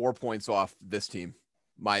team is 4 points off this team.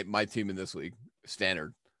 My team in this league,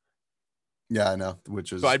 standard. Yeah, I know.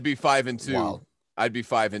 Which is so I'd be 5-2. Wild. I'd be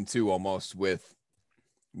 5-2 almost with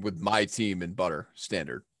my team in butter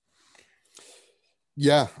standard.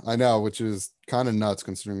 Yeah, I know, which is kind of nuts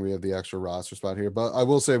considering we have the extra roster spot here. But I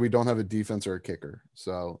will say we don't have a defense or a kicker.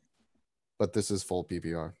 So, but this is full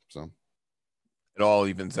PPR. So it all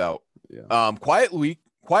evens out. Yeah. Quiet week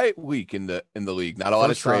in the league. Not a lot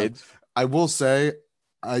of trades. I will say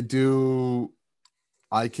I can't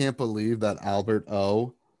believe that Albert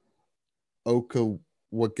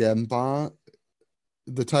Okawagemba,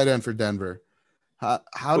 the tight end for Denver. How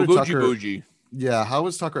did Tucker? Bougie. Yeah, how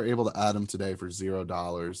was Tucker able to add him today for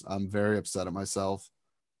 $0? I'm very upset at myself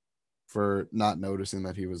for not noticing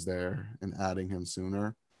that he was there and adding him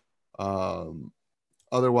sooner.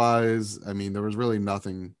 Otherwise, I mean, there was really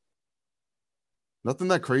nothing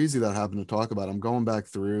that crazy that happened to talk about. I'm going back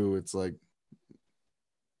through. It's like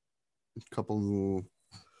a couple.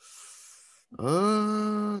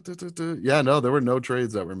 Yeah, no, there were no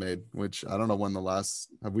trades that were made, which I don't know when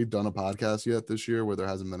have we done a podcast yet this year where there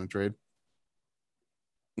hasn't been a trade?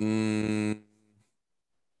 I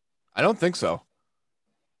don't think so.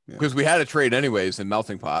 Because we had a trade anyways in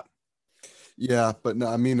Melting Pot. Yeah, but no,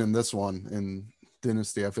 I mean in this one in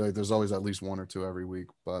Dynasty, I feel like there's always at least one or two every week,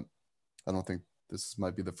 but I don't think this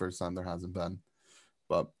might be the first time there hasn't been.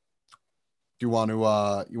 But do you want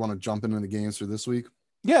to jump into the games for this week?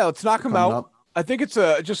 Yeah, let's knock them out. I think it's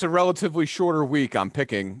just a relatively shorter week. I'm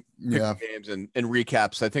picking games and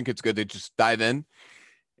recaps. I think it's good to just dive in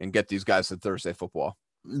and get these guys to Thursday football.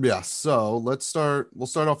 Yeah, so we'll start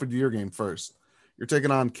off with your game first. You're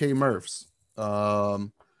taking on K Murphs.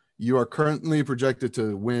 You are currently projected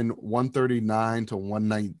to win 139 to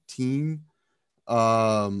 119.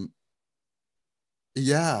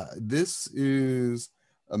 Yeah, this is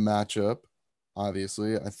a matchup.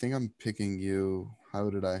 Obviously, I think I'm picking you. how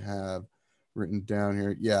did I have written down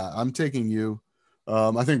here? Yeah, I'm taking you.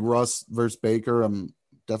 I think Russ versus Baker. I'm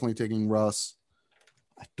definitely taking Russ.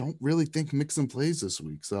 I don't really think Mixon plays this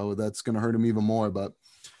week, so that's going to hurt him even more. But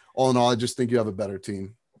all in all, I just think you have a better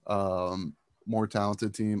team, more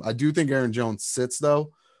talented team. I do think Aaron Jones sits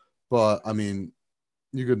though, but I mean,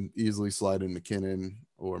 you could easily slide in McKinnon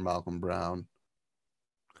or Malcolm Brown.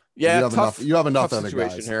 Yeah, You have enough. You have enough tough other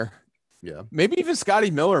situation guys here. Yeah. Maybe even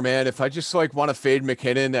Scotty Miller, man. If I just like want to fade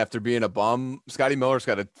McKinnon after being a bum, Scotty Miller's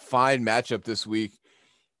got a fine matchup this week.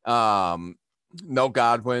 No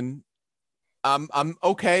Godwin. I'm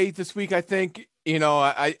okay this week. I think,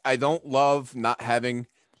 I don't love not having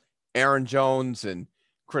Aaron Jones and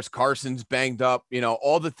Chris Carson's banged up,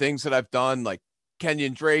 all the things that I've done, like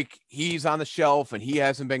Kenyon Drake, he's on the shelf and he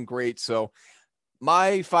hasn't been great. So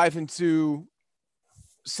my 5-2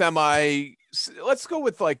 let's go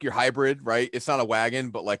with like your hybrid, right? It's not a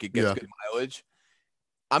wagon, but like it gets good mileage.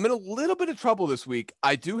 I'm in a little bit of trouble this week.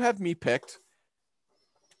 I do have me picked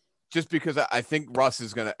just because I think Russ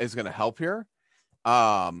is gonna help here.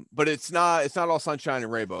 But it's not all sunshine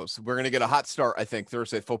and rainbows. We're gonna get a hot start. I think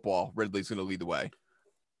Thursday football. Ridley's gonna lead the way.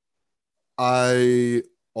 I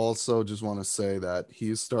also just want to say that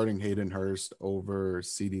he's starting Hayden Hurst over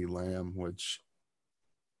CD Lamb, which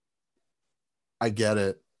I get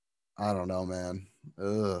it. I don't know, man.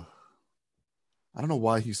 Ugh. I don't know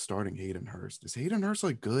why he's starting Hayden Hurst. Is Hayden Hurst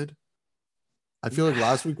like good? I feel like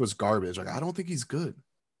last week was garbage. Like I don't think he's good.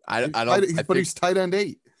 He's tight end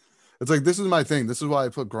 8. It's like, this is my thing. This is why I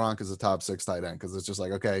put Gronk as a top 6 tight end, because it's just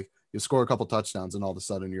like, okay, you score a couple touchdowns and all of a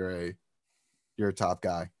sudden you're a top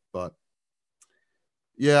guy. But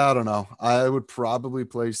yeah, I don't know. I would probably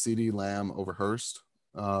play CD Lamb over Hurst.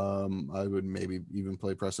 I would maybe even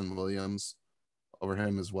play Preston Williams over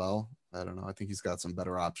him as well. I don't know. I think he's got some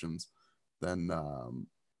better options than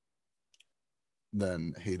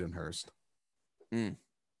Hayden Hurst. Who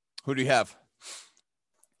do you have?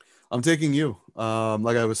 I'm taking you.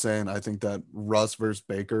 Like I was saying, I think that Russ versus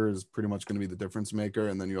Baker is pretty much going to be the difference maker.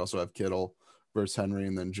 And then you also have Kittle versus Henry,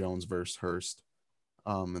 and then Jones versus Hurst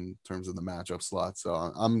in terms of the matchup slot. So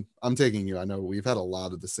I'm taking you. I know we've had a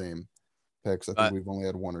lot of the same picks. I think we've only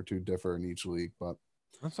had 1 or 2 differ in each league, but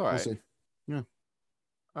that's all right. We'll see. Yeah.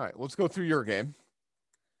 All right. Let's go through your game.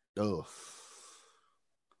 Oh,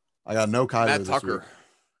 I got no Kyler. Matt Tucker,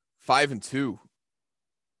 5-2.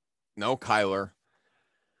 No Kyler.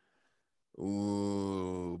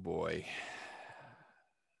 Ooh, boy.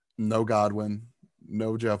 No Godwin.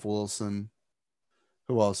 No Jeff Wilson.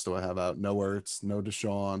 Who else do I have out? No Ertz. No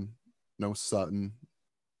Deshaun. No Sutton.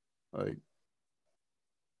 Like,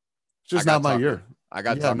 it's just not my year. I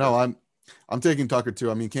got Tucker. No, I'm taking Tucker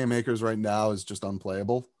too. I mean, Cam Akers right now is just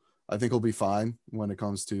unplayable. I think he'll be fine when it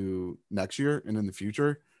comes to next year and in the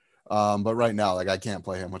future. But right now, like, I can't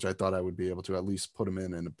play him, which I thought I would be able to at least put him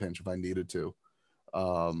in a pinch if I needed to.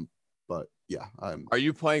 But yeah, Are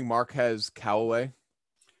you playing Marquez Callaway?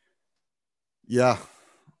 Yeah.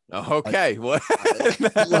 Okay. Like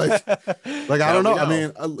I don't know. I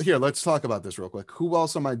mean, here, let's talk about this real quick. Who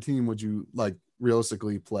else on my team would you like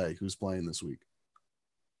realistically play? Who's playing this week?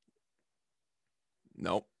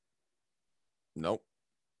 Nope.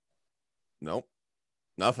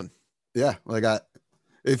 Nothing. Yeah, like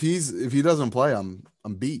if he doesn't play, I'm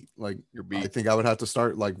beat. Like, you're beat. I think I would have to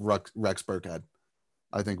start like Rex Burkhead.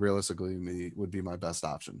 I think realistically would be my best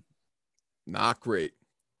option. Not great.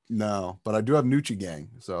 No, but I do have Nucci gang.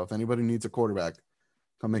 So if anybody needs a quarterback,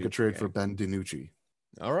 come make a trade for Ben DiNucci.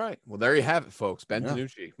 All right. Well, there you have it, folks. Ben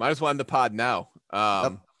DiNucci. Might as well end the pod now.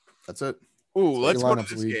 Yep, that's it. Ooh, let's go to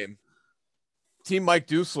this game. Team Mike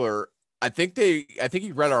Dusler. I think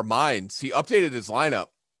he read our minds. He updated his lineup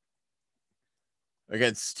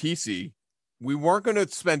against TC. We weren't going to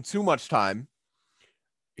spend too much time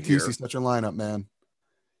here. TC's such a lineup, man.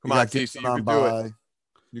 Come on, TC, you can do it.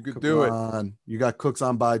 You could do it. You got Cooks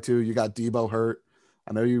on bye too. You got Debo hurt.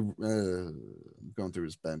 I know you going through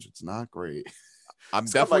his bench. It's not great. I'm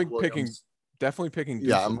definitely picking.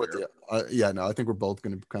 Yeah, I'm with you. No, I think we're both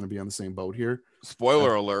going to kind of be on the same boat here.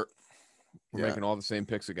 Spoiler alert. We're making all the same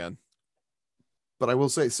picks again. But I will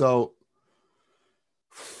say, so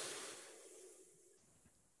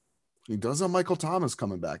he does have Michael Thomas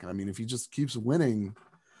coming back. I mean, if he just keeps winning,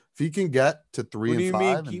 if he can get to 3 and 5,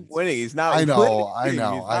 mean, keep winning. He's not. I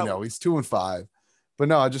know. He's 2 and 5, but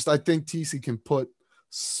no, I think TC can put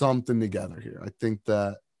something together here. I think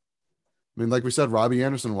that. I mean, like we said, Robbie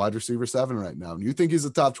Anderson, wide receiver 7 right now. And you think he's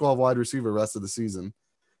a top 12 wide receiver rest of the season?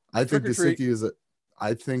 I think Gesicki is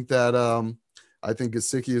I think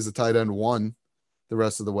Gesicki is a tight end 1 the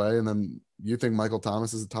rest of the way, and then you think Michael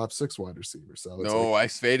Thomas is a top 6 wide receiver. So it's No, like, I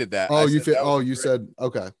faded that. oh, You you said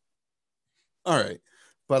okay, all right,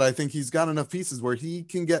 but I think he's got enough pieces where he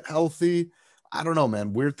can get healthy. I don't know,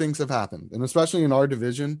 man. Weird things have happened, and especially in our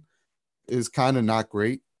division, is kind of not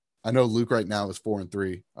great. I know Luke right now is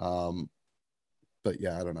 4-3, but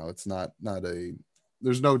yeah, I don't know. It's not a.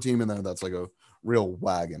 There's no team in there that's like a real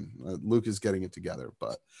wagon. Luke is getting it together,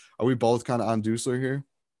 but are we both kind of on Dusler here?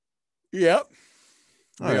 Yep.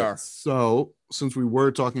 We are. So since we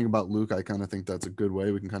were talking about Luke, I kind of think that's a good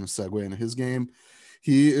way we can kind of segue into his game.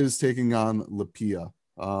 He is taking on Lapia,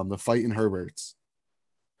 the fighting Herberts,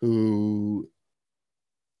 who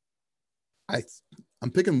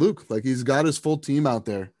I'm picking Luke. Like, he's got his full team out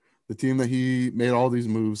there, the team that he made all these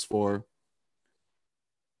moves for.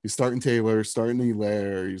 He's starting Taylor, starting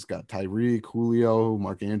Elaire. He's got Tyreek, Julio,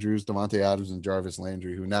 Mark Andrews, Devontae Adams, and Jarvis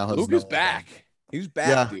Landry, who now has Luke is back. He's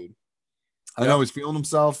back, yeah, dude. I know he's feeling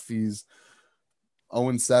himself. He's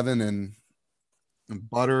 0-7 and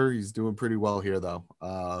butter. He's doing pretty well here, though.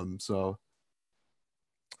 So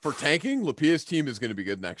for tanking, Lapia's team is going to be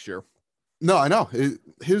good next year. No, I know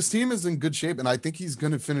his team is in good shape, and I think he's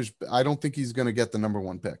going to finish. I don't think he's going to get the number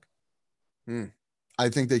 1 pick. I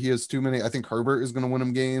think that he has too many. I think Herbert is going to win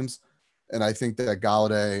him games, and I think that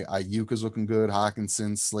Galladay, Ayuk is looking good.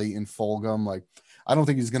 Hawkinson, Slayton, Fulgham. Like, I don't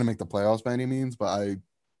think he's going to make the playoffs by any means, but I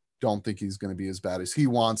don't think he's going to be as bad as he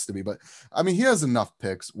wants to be. But I mean, he has enough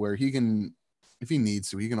picks where he can, if he needs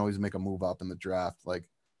to, he can always make a move up in the draft, like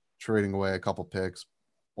trading away a couple picks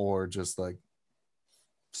or just like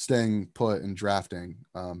staying put and drafting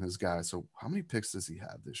his guy. So how many picks does he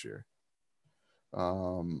have this year?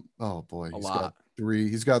 Oh boy, he's got 3.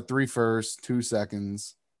 He's got 3 firsts, 2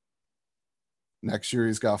 seconds. Next year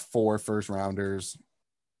he's got 4 first rounders.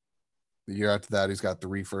 The year after that, he's got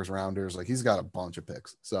 3 first rounders. Like, he's got a bunch of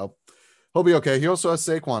picks. So he'll be okay. He also has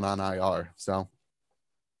Saquon on IR. So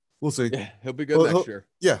we'll see. Yeah, he'll be good next year.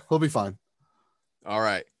 Yeah, he'll be fine. All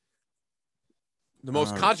right. The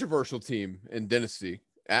most controversial team in Dynasty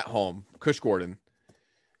at home, Kush Gordon,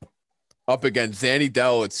 up against Zanny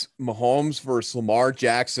Dell. It's Mahomes versus Lamar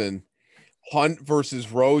Jackson, Hunt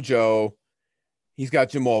versus Rojo. He's got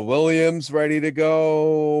Jamal Williams ready to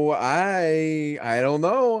go. I don't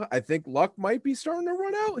know. I think luck might be starting to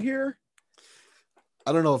run out here.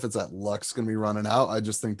 I don't know if it's that luck's going to be running out. I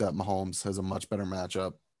just think that Mahomes has a much better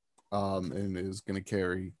matchup and is going to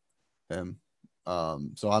carry him.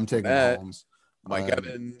 So I'm taking Mahomes. Mike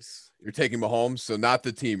Evans. You're taking Mahomes, so not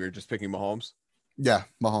the team. You're just picking Mahomes? Yeah,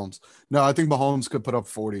 Mahomes. No, I think Mahomes could put up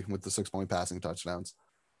 40 with the 6-point passing touchdowns.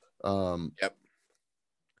 Yep.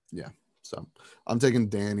 Yeah. So I'm taking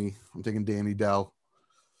Danny. I'm taking Danny Dell.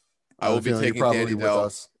 I will be taking Danny Dell.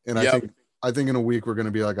 Us. And I think in a week we're going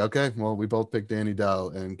to be like, okay, well, we both picked Danny Dell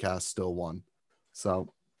and Cass still won.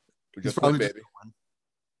 So he's probably baby.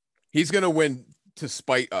 He's going to win to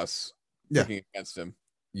spite us picking against him.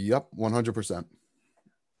 Yep, 100%.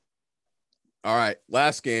 All right,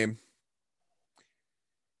 last game.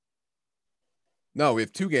 No, we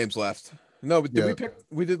have 2 games left. No, but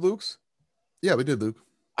we did Luke's? Yeah, we did Luke.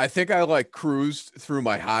 I think I like cruised through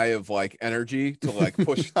my high of like energy to like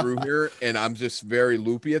push through here, and I'm just very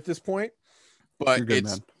loopy at this point. But good,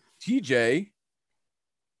 it's man. TJ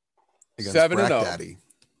 7-0.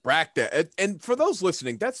 Brack Daddy. And for those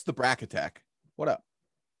listening, that's the Brack Attack. What up?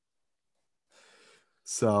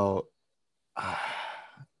 So I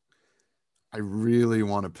really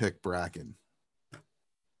want to pick Bracken.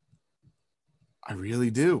 I really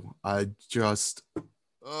do. I just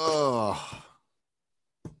I'll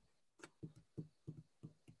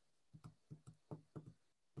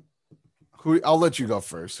let you go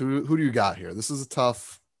first. Who do you got here? This is a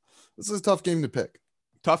tough game to pick.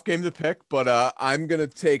 Tough game to pick, but I'm gonna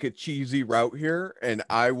take a cheesy route here, and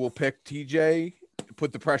I will pick TJ,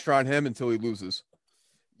 put the pressure on him until he loses.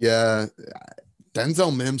 Yeah,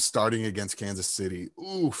 Denzel Mims starting against Kansas City.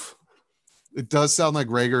 Oof. It does sound like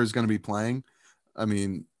Rager is going to be playing. I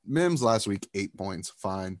mean, Mims last week, 8 points,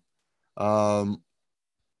 fine. I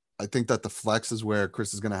think that the flex is where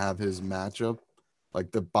Chris is going to have his matchup,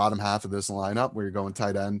 like the bottom half of this lineup where you're going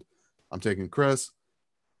tight end. I'm taking Chris.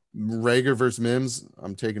 Rager versus Mims.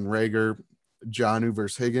 I'm taking Rager. Jonnu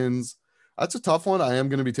versus Higgins. That's a tough one. I am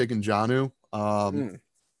going to be taking Jonnu.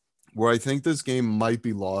 Where I think this game might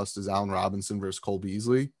be lost is Allen Robinson versus Cole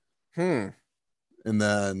Beasley. And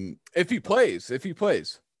then if he plays.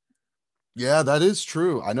 Yeah, that is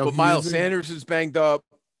true. I know. But Miles Sanders is banged up.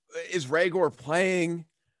 Is Rager playing?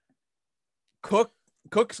 Cook's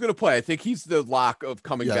going to play. I think he's the lock of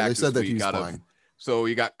coming back. They said that he's playing. So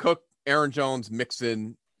you got Cook, Aaron Jones,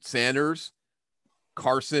 Mixon, Sanders.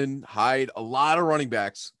 Carson, Hyde, a lot of running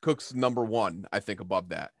backs. Cook's number one, I think, above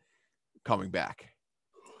that coming back.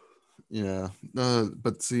 Yeah.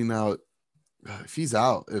 But see now, if he's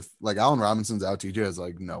out, if like Allen Robinson's out, TJ has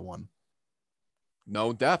like no one.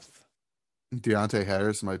 No depth. Deontay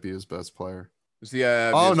Harris might be his best player.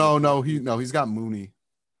 Oh no, he's got Mooney.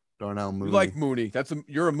 Darnell Mooney. You like Mooney.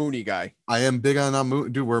 You're a Mooney guy. I am big on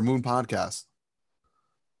Moon. Dude, we're a Moon podcast.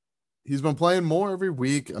 He's been playing more every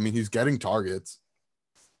week. I mean, he's getting targets.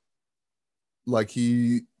 Like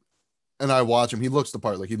I watch him. He looks the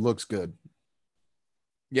part. Like he looks good.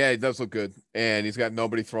 Yeah, he does look good. And he's got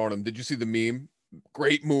nobody throwing him. Did you see the meme?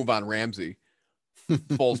 Great move on Ramsey.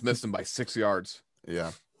 Foles missed him by 6 yards.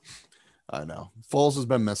 Yeah, I know. Foles has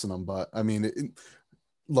been missing him, but I mean,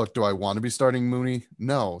 look, do I want to be starting Mooney?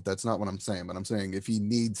 No, that's not what I'm saying. But I'm saying if he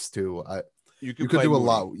needs to, you could do Mooney. A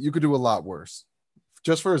lot. You could do a lot worse,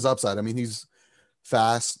 just for his upside. I mean, he's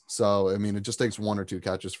fast, so I mean, it just takes 1 or 2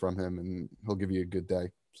 catches from him, and he'll give you a good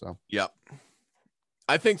day. So, yep.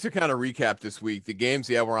 I think to kind of recap this week, the games,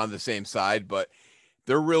 we're on the same side, but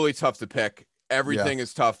they're really tough to pick. Everything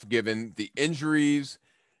is tough given the injuries,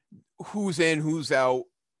 who's in, who's out.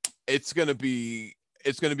 It's gonna be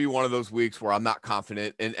one of those weeks where I'm not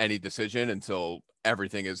confident in any decision until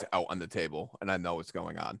everything is out on the table and I know what's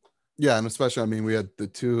going on. Yeah, and especially, I mean, we had the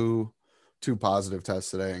two positive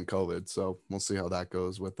tests today in COVID, so we'll see how that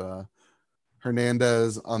goes with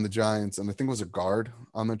Hernandez on the Giants, and I think it was a guard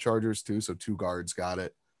on the Chargers too. So 2 guards got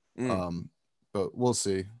it. But we'll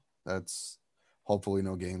see. That's hopefully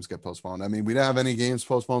no games get postponed. I mean, we didn't have any games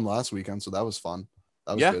postponed last weekend, so that was fun.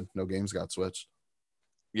 That was good. No games got switched.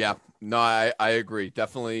 Yeah, no, I agree.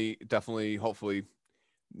 Definitely. Hopefully,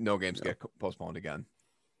 no games get postponed again.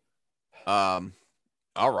 All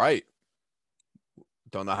right.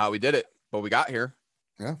 Don't know how we did it, but we got here.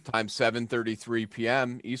 Yeah. Time 7:33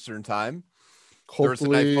 p.m. Eastern time.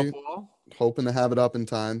 Hopefully, Thursday Night Football. Hoping to have it up in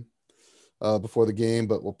time before the game,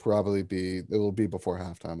 but it will be before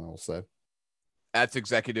halftime, I will say. That's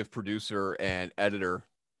executive producer and editor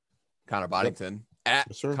Connor Boddington at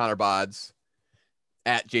Connor Bods,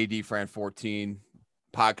 at JDFran14,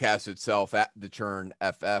 podcast itself at the Churn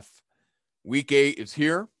FF. Week 8 is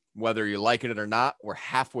here. Whether you like it or not, we're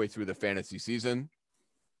halfway through the fantasy season.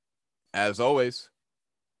 As always,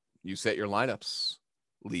 you set your lineups,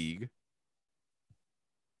 league.